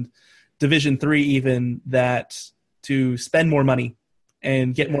and Division III even, that to spend more money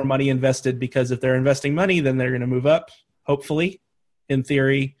and get more money invested, because if they're investing money, then they're going to move up, hopefully, in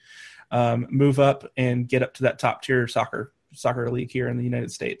theory, move up and get up to that top tier soccer league here in the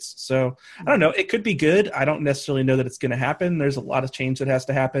United States. So I don't know. It could be good. I don't necessarily know that it's going to happen. There's a lot of change that has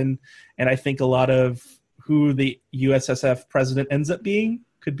to happen. And I think a lot of who the USSF president ends up being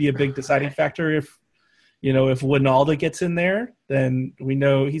could be a big deciding factor. If Wijnaldum gets in there, then we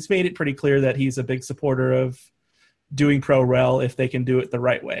know he's made it pretty clear that he's a big supporter of doing pro-rel if they can do it the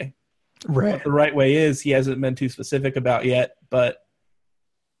right way. Right. What the right way is, he hasn't been too specific about yet, but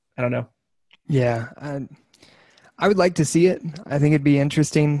I don't know. Yeah. I would like to see it. I think it'd be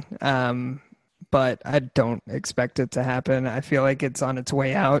interesting. But I don't expect it to happen. I feel like it's on its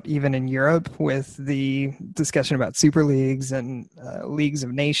way out, even in Europe, with the discussion about super leagues and leagues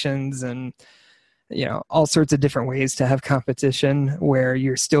of nations and, you know, all sorts of different ways to have competition where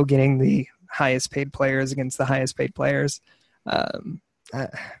you're still getting the highest paid players against the highest paid players. I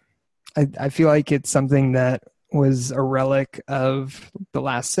I feel like it's something that was a relic of the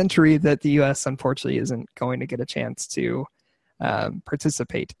last century that the U.S. unfortunately isn't going to get a chance to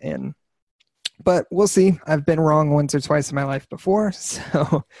participate in. But we'll see. I've been wrong once or twice in my life before,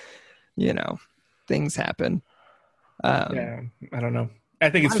 so things happen. Yeah, I don't know. I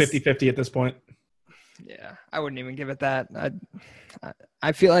think it's 50-50 at this point. Yeah, I wouldn't even give it that.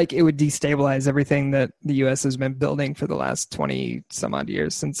 I feel like it would destabilize everything that the U.S. has been building for the last 20 some odd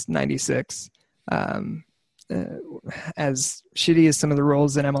years since '96. As shitty as some of the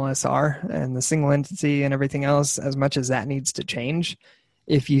rules in MLS are and the single entity and everything else, as much as that needs to change,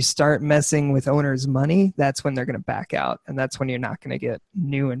 if you start messing with owners' money, that's when they're going to back out, and that's when you're not going to get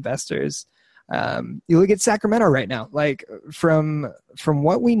new investors. You look at Sacramento right now, like from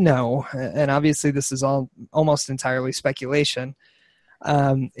what we know, and obviously this is all almost entirely speculation.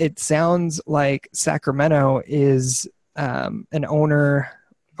 It sounds like Sacramento is an owner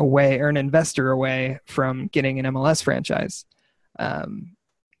away or an investor away from getting an MLS franchise,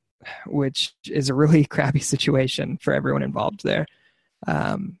 which is a really crappy situation for everyone involved there.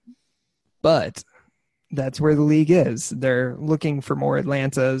 But that's where the league is. They're looking for more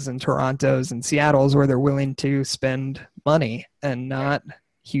Atlantas and Torontos and Seattles where they're willing to spend money, and not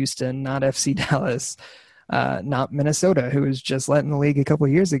Houston, not FC Dallas, not Minnesota, who was just let in the league a couple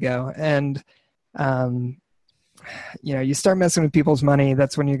of years ago. And, you start messing with people's money,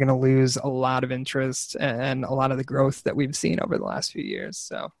 that's when you're going to lose a lot of interest and a lot of the growth that we've seen over the last few years.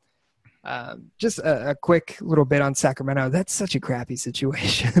 So just a quick little bit on Sacramento. That's such a crappy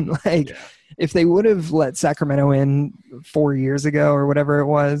situation. If they would have let Sacramento in 4 years ago or whatever it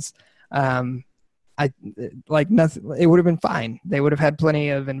was, nothing, it would have been fine. They would have had plenty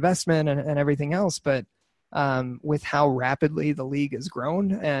of investment and everything else. But with how rapidly the league has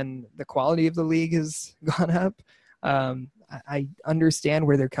grown and the quality of the league has gone up, I understand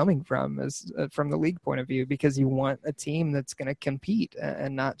where they're coming from from the league point of view, because you want a team that's going to compete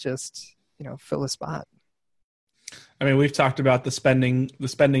and not just, fill a spot. I mean, we've talked about the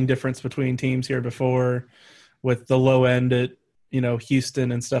spending difference between teams here before, with the low end at,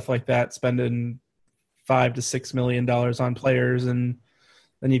 Houston and stuff like that, spending $5 to $6 million on players, and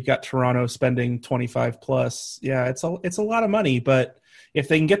then you've got Toronto spending 25 plus. Yeah, it's a lot of money, but if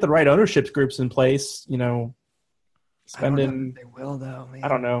they can get the right ownership groups in place, spending. They will though. Man. I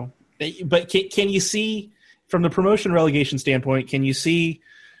don't know, but can you see from the promotion relegation standpoint? Can you see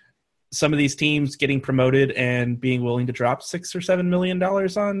some of these teams getting promoted and being willing to drop $6 or $7 million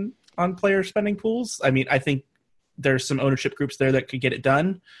on player spending pools? I mean, I think there's some ownership groups there that could get it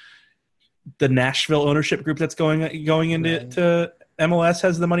done. The Nashville ownership group that's going into to MLS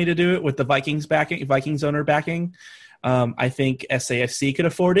has the money to do it, with the Vikings owner backing. I think SAFC could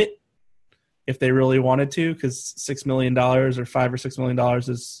afford it if they really wanted to, because $6 million or $5 or $6 million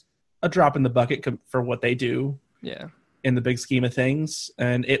is a drop in the bucket for what they do. Yeah. In the big scheme of things.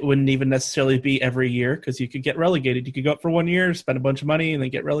 And it wouldn't even necessarily be every year, because you could get relegated. You could go up for 1 year, spend a bunch of money, and then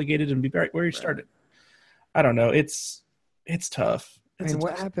get relegated and be back where you started. I don't know. It's tough.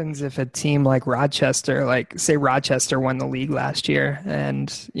 What happens if a team like Rochester, say Rochester won the league last year and,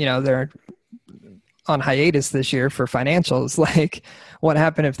 they're on hiatus this year for financials? What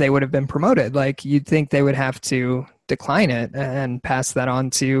happened if they would have been promoted? You'd think they would have to decline it and pass that on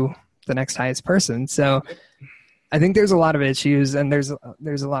to the next highest person. So I think there's a lot of issues, and there's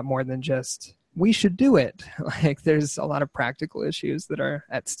a lot more than just we should do it. There's a lot of practical issues that are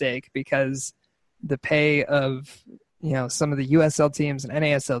at stake, because the pay of some of the USL teams and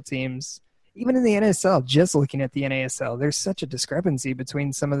NASL teams, even in the NASL, just looking at the NASL, there's such a discrepancy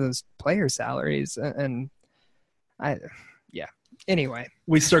between some of those player salaries. Anyway.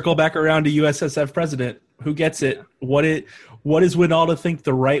 We circle back around to USSF president. Who gets it? What is Winalda think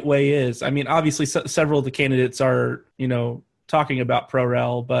the right way is? I mean, obviously several of the candidates are, talking about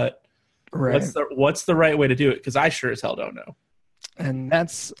pro-rel, but what's the right way to do it? Because I sure as hell don't know. And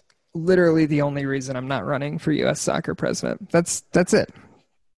that's literally the only reason I'm not running for U.S. Soccer president. That's it.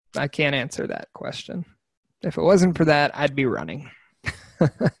 I can't answer that question. If it wasn't for that, I'd be running.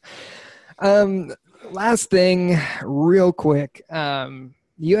 Last thing, real quick. The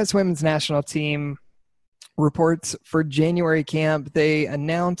U.S. women's national team reports for January camp. They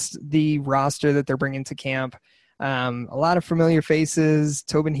announced the roster that they're bringing to camp. A lot of familiar faces.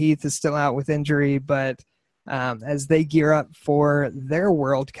 Tobin Heath is still out with injury, but as they gear up for their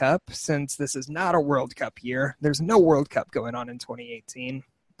World Cup, since this is not a World Cup year, there's no World Cup going on in 2018. It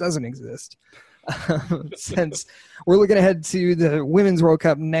doesn't exist. Since we're looking ahead to the Women's World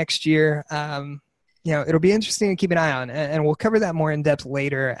Cup next year, it'll be interesting to keep an eye on, and we'll cover that more in depth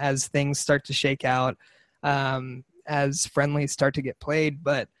later as things start to shake out, as friendlies start to get played.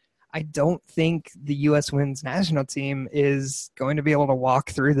 But I don't think the U.S. women's national team is going to be able to walk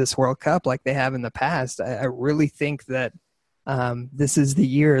through this World Cup like they have in the past. I really think that this is the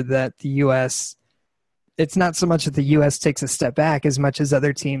year that the U.S. It's not so much that the U.S. takes a step back as much as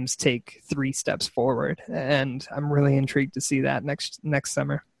other teams take 3 steps forward, and I'm really intrigued to see that next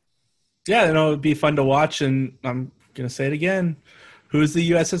summer. Yeah, it'd be fun to watch, and I'm going to say it again. Who's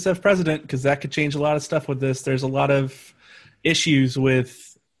the USSF president? Because that could change a lot of stuff with this. There's a lot of issues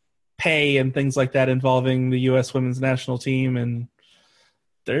with pay and things like that involving the U.S. women's national team, and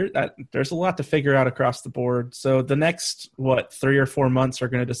there's a lot to figure out across the board. So the next, 3 or 4 months are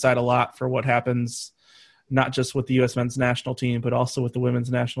going to decide a lot for what happens, not just with the U.S. men's national team, but also with the women's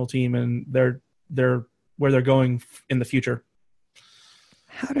national team and their where they're going in the future.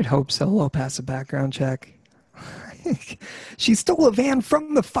 How did Hope Solo pass a background check? She stole a van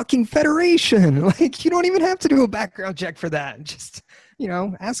from the fucking Federation. Like, you don't even have to do a background check for that. Just,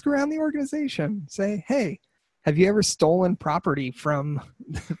 ask around the organization. Say, hey, have you ever stolen property from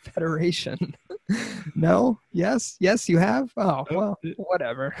the Federation? No? Yes, you have? Oh, well,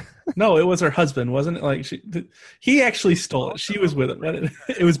 whatever. No, it was her husband, wasn't it? Like, he actually stole it. She was with him.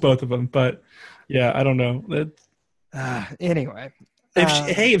 It was both of them. But, yeah, I don't know. Anyway.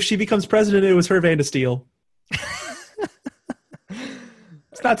 If she becomes president, it was her van to steal.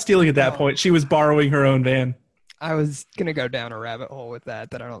 It's not stealing at that point. She was borrowing her own van. I was going to go down a rabbit hole with that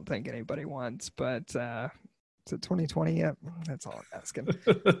I don't think anybody wants, but to 2020, yeah, that's all I'm asking.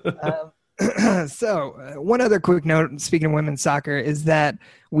 So one other quick note, speaking of women's soccer, is that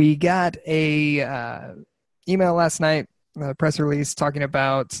we got a email last night, a press release talking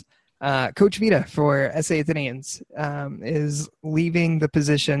about Coach Vita for SA Athenians is leaving the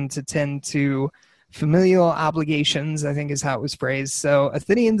position to tend to familial obligations, I think is how it was phrased. So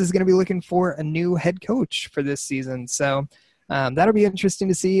Athenians is going to be looking for a new head coach for this season. So that'll be interesting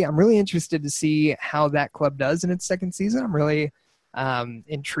to see. I'm really interested to see how that club does in its second season. I'm really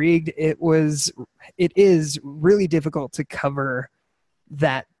intrigued. It is really difficult to cover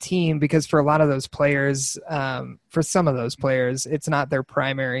that team because for a lot of those players, for some of those players, it's not their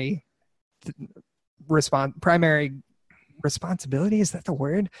primary responsibility. Is that the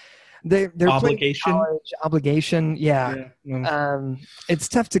word? They're obligation. Obligation. Yeah. It's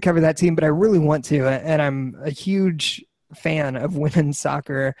tough to cover that team, but I really want to, and I'm a huge fan of women's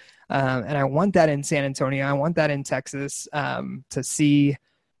soccer, and I want that in San Antonio. I want that in Texas, to see,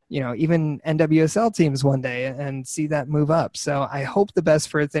 even NWSL teams one day and see that move up. So I hope the best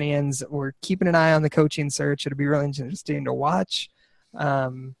for Athenians. We're keeping an eye on the coaching search. It'll be really interesting to watch.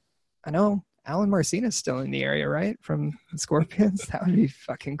 I know Alan Marcina's still in the area, right? From the Scorpions. That would be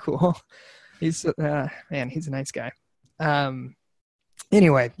fucking cool. He's he's a nice guy.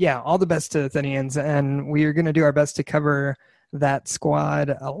 Anyway, yeah, all the best to Athenians, and we are going to do our best to cover that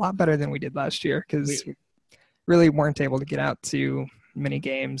squad a lot better than we did last year because we really weren't able to get out to many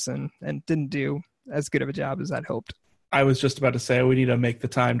games and didn't do as good of a job as I'd hoped. I was just about to say we need to make the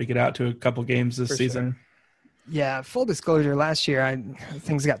time to get out to a couple games this season. Sure. Yeah, full disclosure, last year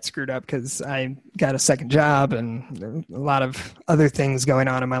things got screwed up because I got a second job and a lot of other things going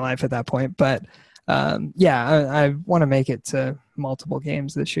on in my life at that point. But I want to make it to multiple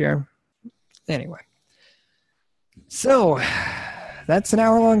games this year. Anyway, so that's an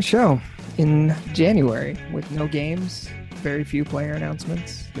hour-long show in January with no games, very few player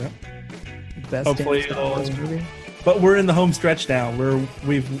announcements. Yep. Best hopefully movie. But we're in the home stretch now.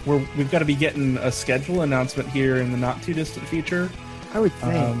 We've got to be getting a schedule announcement here in the not too distant future. I would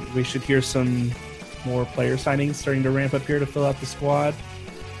think we should hear some more player signings starting to ramp up here to fill out the squad.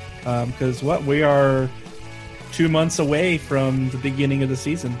 Because we are 2 months away from the beginning of the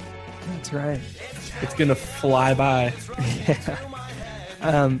season. That's right. It's gonna fly by.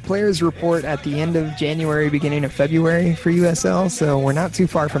 Yeah. Players report at the end of January, beginning of February for USL, so we're not too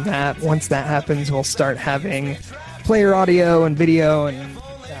far from that. Once that happens, we'll start having player audio and video and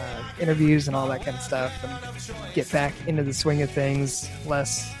interviews and all that kind of stuff and get back into the swing of things,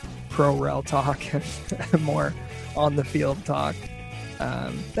 less pro-rel talk and more on-the-field talk.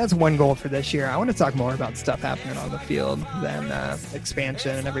 That's one goal for this year. I want to talk more about stuff happening on the field than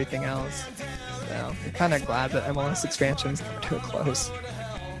expansion and everything else. So I'm kind of glad that MLS expansion's coming to a close.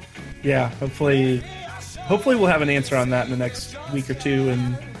 Yeah, hopefully we'll have an answer on that in the next week or two,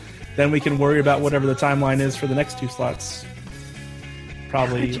 and then we can worry about whatever the timeline is for the next 2 slots.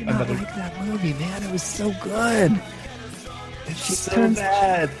 Probably How did you not another. like that movie, man? It was so good. It's so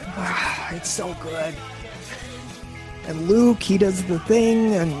bad. It's so good. And Luke, he does the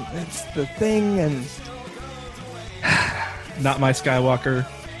thing, and it's the thing, and Not my Skywalker.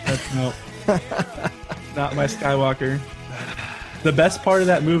 That's no. Not my Skywalker. The best part of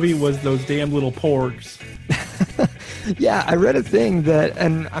that movie was those damn little porgs. Yeah, I read a thing that,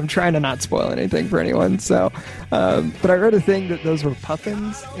 and I'm trying to not spoil anything for anyone, so, but I read a thing that those were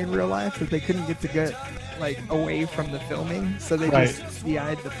puffins in real life, that they couldn't get like away from the filming, so they just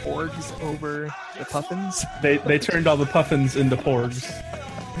CI'd the porgs over the puffins. They turned all the puffins into porgs.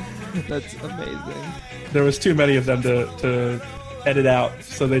 That's amazing. There was too many of them to edit out,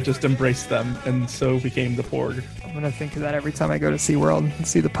 so they just embraced them, and so became the porg. I'm going to think of that every time I go to SeaWorld and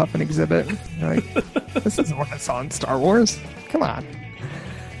see the puffin exhibit. You're like, this isn't what I saw in Star Wars. Come on.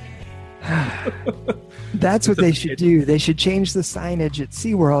 That's what they should do. They should change the signage at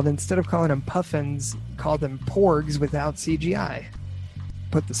SeaWorld. Instead of calling them puffins, call them porgs without CGI.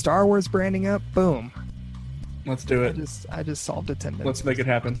 Put the Star Wars branding up. Boom. Let's do it. I just solved attendance. Let's make it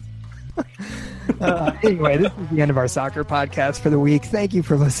happen. Anyway, this is the end of our soccer podcast for the week. Thank you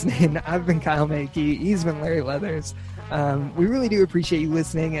for listening. I've been Kyle Mackey. He's been Larry Leathers. We really do appreciate you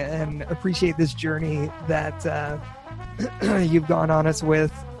listening and appreciate this journey that you've gone on us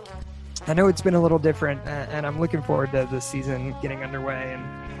with. I know it's been a little different, and I'm looking forward to the season getting underway.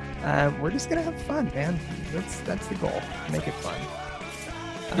 And we're just gonna have fun, man. That's the goal. Make it fun.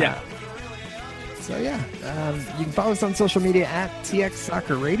 Yeah. So yeah, you can follow us on social media at TX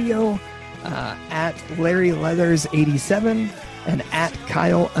Soccer Radio, at Larry Leathers 87, and at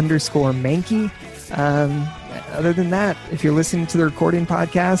Kyle_Mankey. Other than that, if you're listening to the recording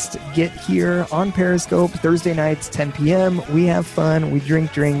podcast, get here on Periscope Thursday nights, 10 p.m. We have fun, we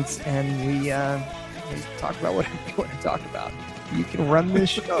drink drinks, and we talk about what we want to talk about. You can run this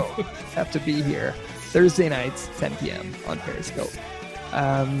show. Have to be here Thursday nights, 10 p.m. on Periscope.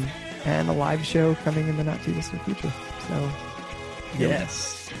 And a live show coming in the not too distant future. So,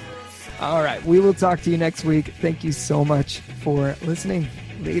 yes. All right. We will talk to you next week. Thank you so much for listening.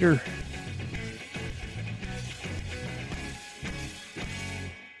 Later.